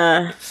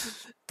 Yeah.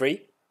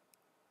 Bree?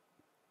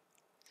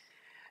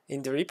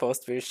 In the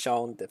repost, we're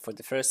shown that for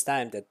the first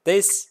time that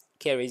this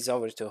carries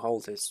over to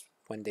holders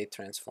when they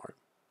transform.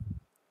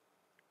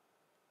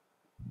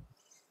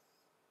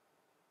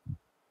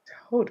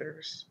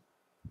 Holders.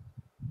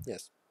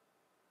 Yes.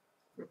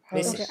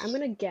 Okay, I'm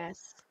gonna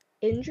guess.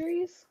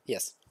 Injuries?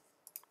 Yes.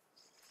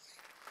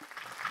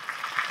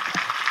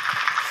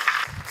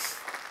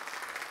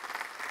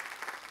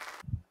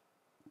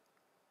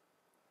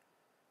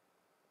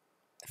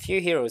 A few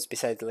heroes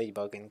besides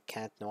Ladybug and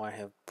Cat Noir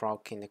have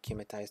broken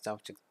akumatized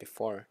objects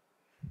before,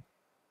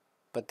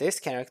 but this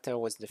character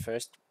was the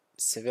first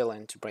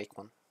civilian to break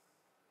one.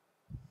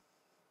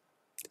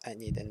 I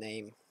need a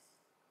name.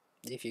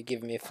 If you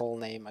give me a full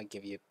name, I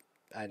give you,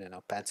 I don't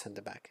know, pats on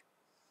the back.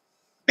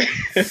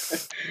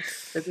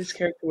 But this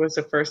character was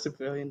the first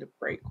civilian to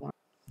break one.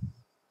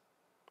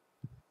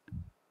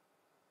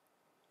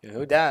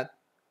 Who that?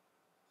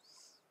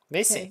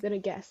 Missy. Okay, I'm gonna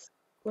guess.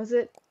 Was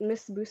it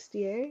Miss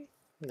Bustier?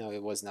 No,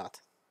 it was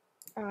not.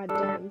 Ah,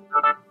 damn.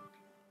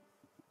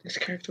 This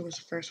character was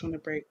the first one to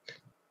break.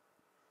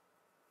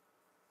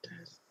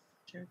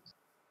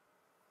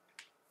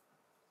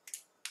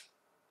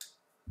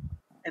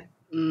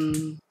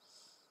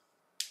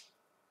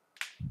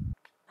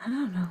 I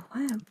don't know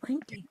why I'm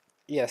blanking.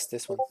 Yes,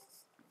 this one.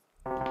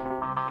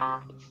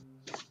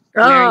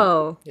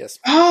 Oh. Yes.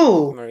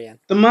 Oh, Marianne.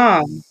 the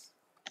mom.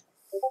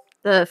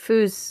 The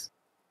Foo's.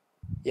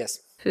 Yes.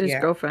 Foo's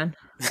girlfriend.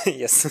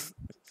 Yes.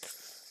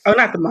 Oh,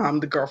 not the mom,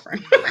 the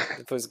girlfriend.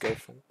 The Foo's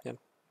girlfriend. Yeah.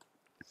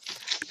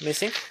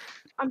 Missy?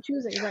 I'm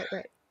choosing.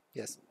 Right.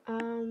 Yes.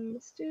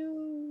 Let's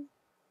do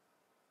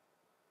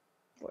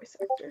voice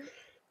actor.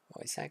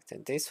 Voice actor.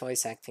 This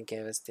voice acting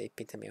gave us the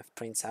epitome of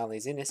Prince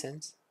Ali's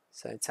innocence,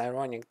 so it's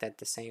ironic that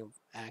the same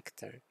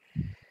actor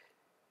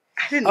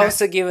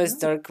also gave us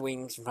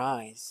Darkwing's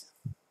Rise.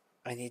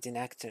 I need an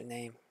actor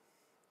name.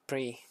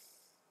 Bree.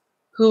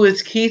 Who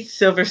is Keith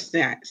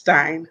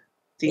Silverstein?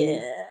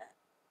 Yeah.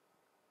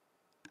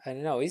 I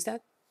don't know. Is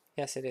that?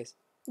 Yes, it is.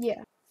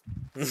 Yeah.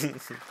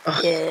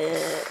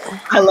 Yeah.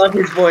 I love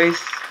his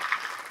voice.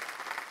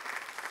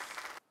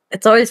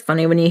 It's always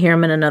funny when you hear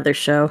him in another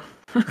show.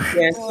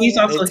 Yes, he's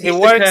also. It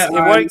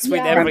works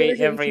with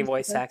every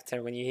voice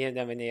actor. When you hear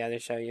them in the other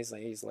show, he's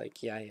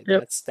like, yeah,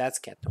 that's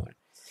Cat Noir.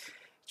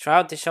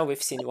 Throughout the show,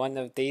 we've seen one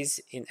of these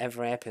in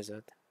every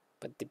episode,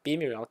 but the Be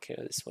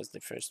Miraculous was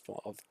the first one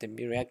of the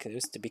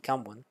Miraculous to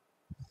become one.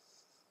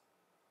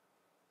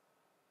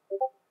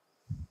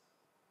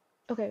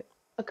 Okay,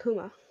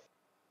 Akuma.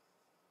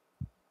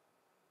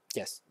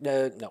 Yes.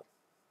 No.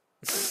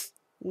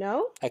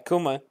 No?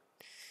 Akuma.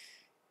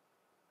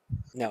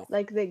 No.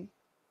 Like it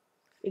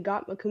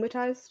got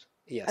akumatized?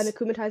 Yes. An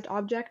akumatized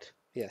object?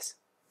 Yes.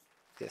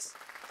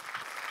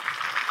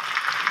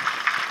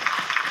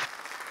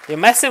 You're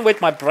messing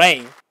with my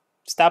brain.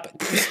 Stop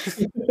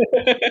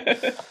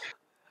it.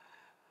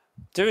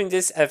 During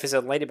this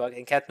episode, Ladybug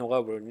and Cat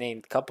Noir were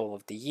named Couple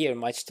of the Year,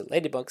 much to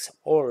Ladybug's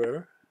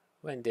horror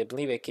when the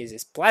Oblivion kiss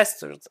is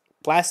plastered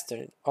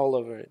all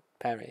over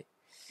Paris.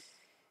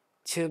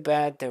 Too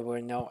bad there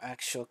were no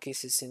actual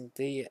kisses in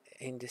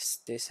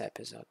this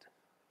episode.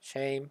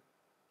 Shame.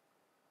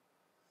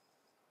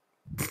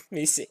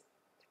 Missy.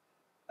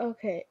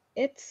 Okay,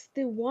 it's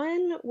the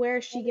one where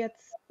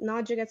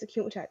Nadja gets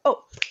akumatized.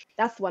 Oh,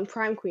 that's the one,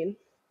 Prime Queen.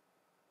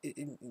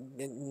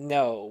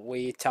 No,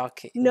 we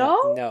talking.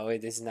 No? No,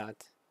 it is not.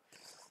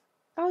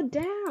 Oh,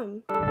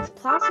 damn. It's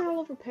plastered all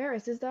over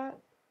Paris, is that?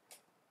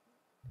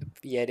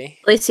 Yeti.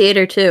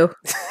 Glaciator 2.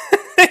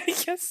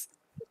 Yes.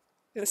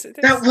 Yes, it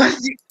is. That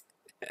was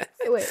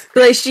Wait.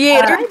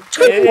 Glaciator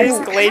 2. It is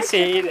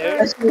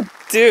Glaciator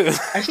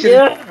 2.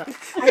 Yeah.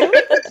 I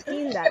haven't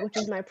seen that, which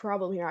is my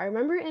problem here. I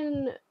remember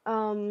in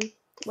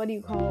what do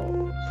you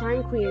call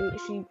Prime Queen?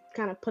 She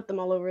kind of put them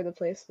all over the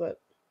place, but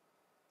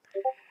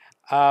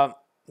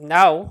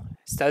now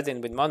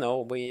starting with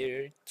Mono,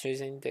 we're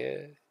choosing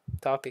the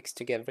topics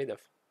to get rid of.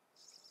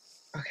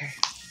 Okay.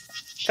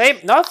 Fame,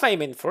 not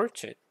fame and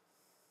fortune.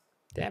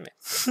 Damn it.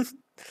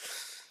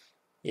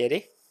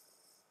 Yeti.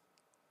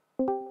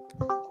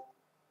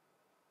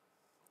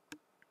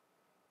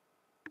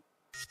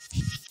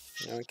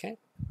 Okay.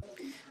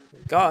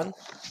 Gone.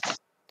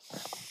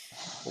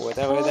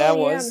 Whatever that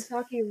was. Yeah,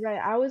 Misaki, right.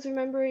 I was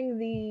remembering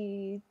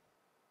the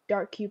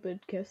Dark Cupid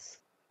kiss.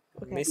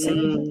 Okay,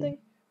 Missing. something.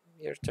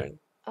 Your turn.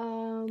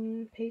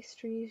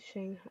 Pastries,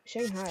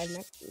 Shanghai. I've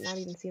not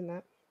even seen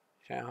that.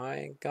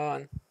 Shanghai,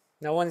 gone.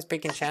 No one's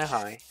picking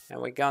Shanghai,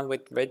 and we're gone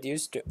with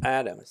reduced to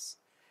atoms.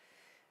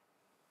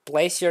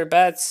 Place your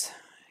bets.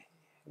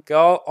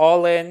 Go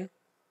all in.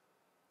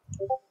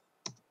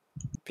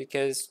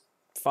 Because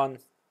fun.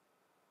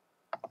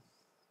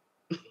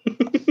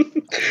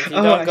 If you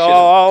don't go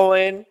all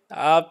in,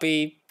 I'll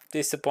be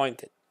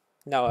disappointed.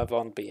 No, I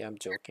won't be. I'm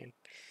joking.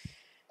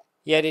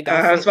 Yeti,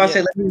 don't I was about to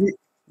say,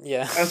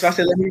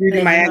 let me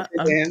read my answer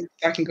then,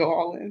 so I can go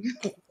all in.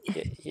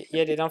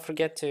 Yeti, don't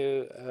forget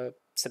to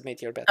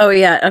submit your bet. Oh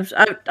yeah,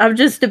 I'm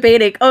just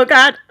debating. Oh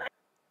god.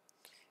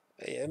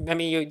 I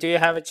mean, do you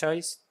have a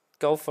choice?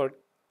 Go for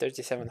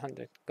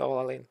 3,700. Go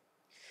all in.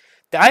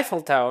 The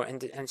Eiffel Tower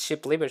and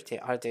Ship Liberty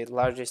are the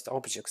largest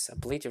objects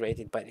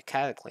obliterated by the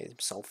cataclysm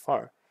so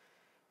far.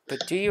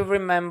 But do you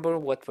remember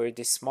what were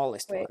the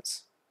smallest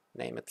ones?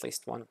 Name at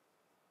least one.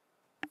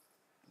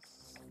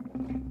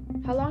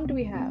 How long do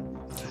we have?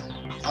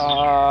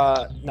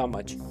 Not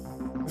much.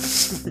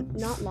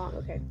 Not long,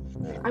 okay.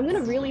 I'm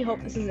gonna really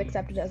hope this is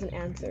accepted as an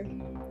answer.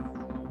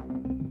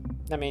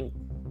 I mean,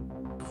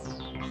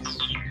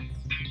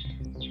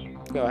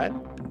 go ahead.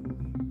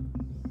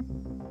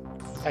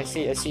 I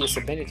see you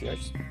submitted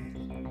yours.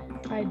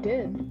 I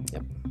did.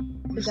 Yep.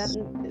 Is that?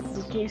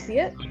 Can you see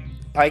it?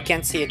 I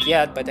can't see it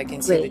yet, but I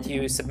can see that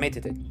you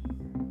submitted it.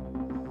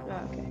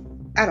 Oh, okay.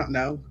 I don't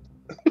know.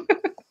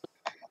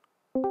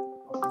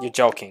 You're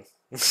joking.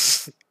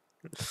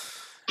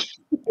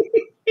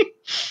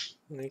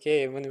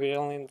 Okay, when we're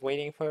only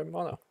waiting for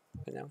Mono,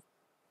 you know.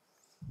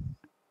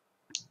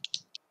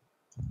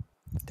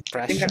 The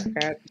pressure.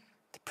 The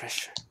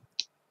pressure.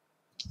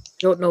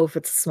 Don't know if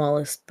it's the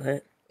smallest,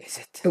 but is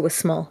it? It was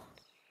small.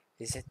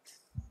 Is it?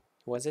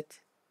 Was it?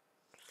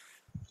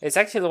 It's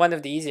actually one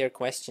of the easier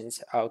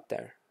questions out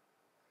there,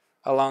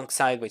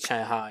 alongside with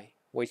Shanghai,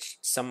 which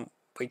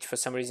for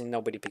some reason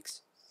nobody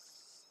picks.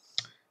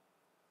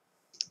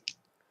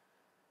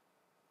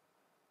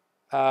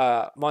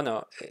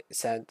 Mono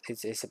said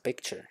it's a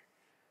picture.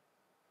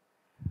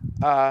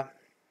 Not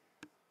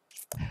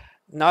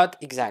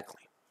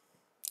exactly.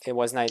 It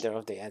was neither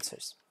of the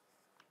answers.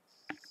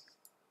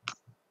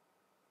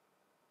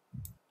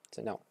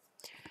 So no.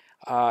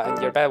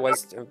 And your bet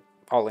was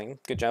all in.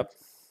 Good job.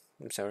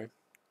 I'm sorry.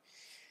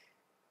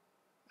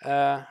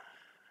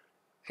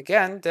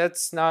 Again,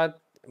 that's not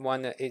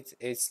one.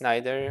 It's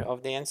neither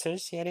of the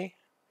answers, Yeti.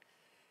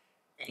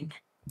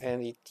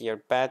 And your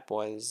bet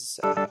was.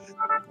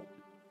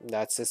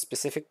 That's a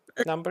specific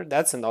number.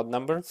 That's an odd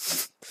number.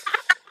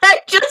 I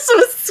just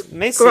was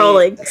Missy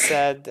scrolling.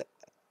 said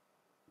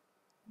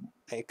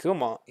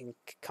Kuma in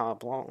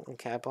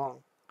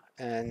Cablan,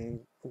 and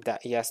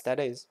that yes, that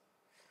is.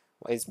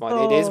 It's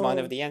one. It is one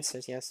of the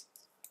answers. Yes.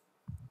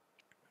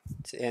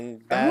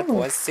 And that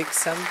was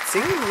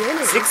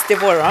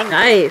 6400.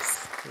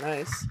 Nice.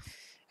 Nice.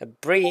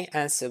 Bree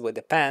answered with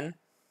a pen,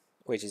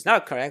 which is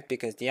not correct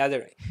because the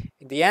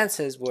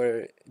answers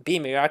were Be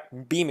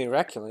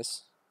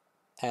Miraculous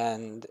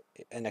and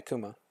an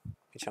Akuma,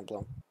 which I'm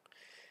blown.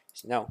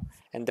 So no.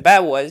 And the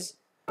bet was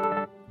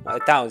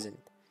 1,000.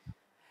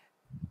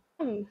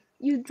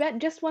 You bet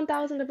just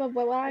 1,000 above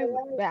what I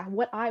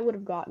would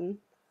have gotten.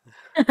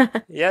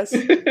 Yes.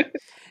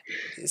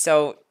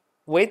 So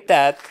with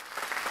that,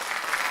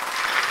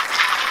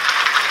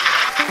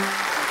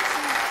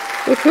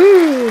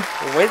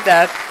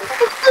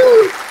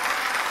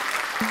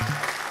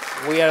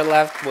 we are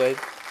left with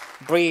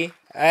Bree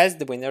as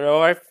the winner of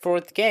our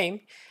fourth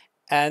game,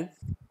 and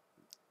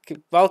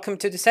welcome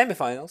to the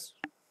semifinals.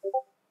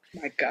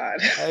 My God.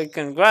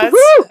 Congrats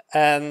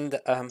and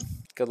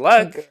good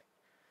luck.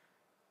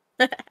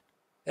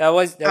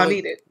 I'll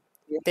need it.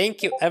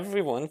 Thank you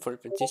everyone for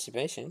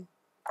participation.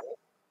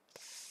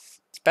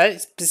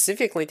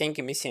 Specifically, thank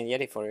you Missy and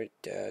Yeti for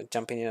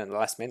jumping in at the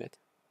last minute.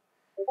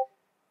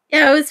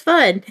 Yeah, it was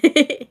fun.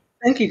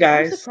 Thank you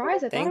guys. I'm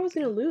surprised. I thought I was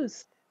gonna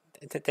lose.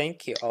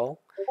 Thank you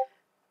all.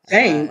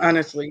 Same,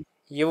 honestly.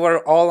 You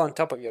were all on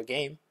top of your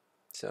game,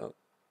 so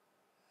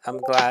I'm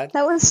glad.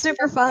 That was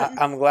super fun.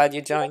 I'm glad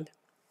you joined.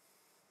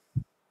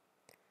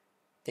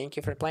 Thank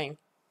you for playing.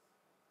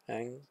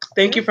 And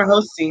thank you for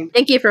hosting.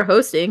 Thank you for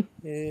hosting.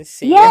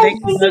 See yes,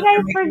 thank you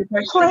guys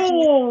for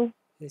playing.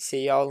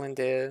 See y'all in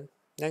the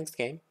next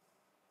game.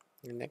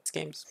 The next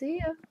games. See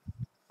ya.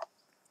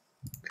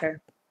 Okay.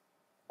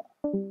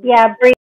 Yeah,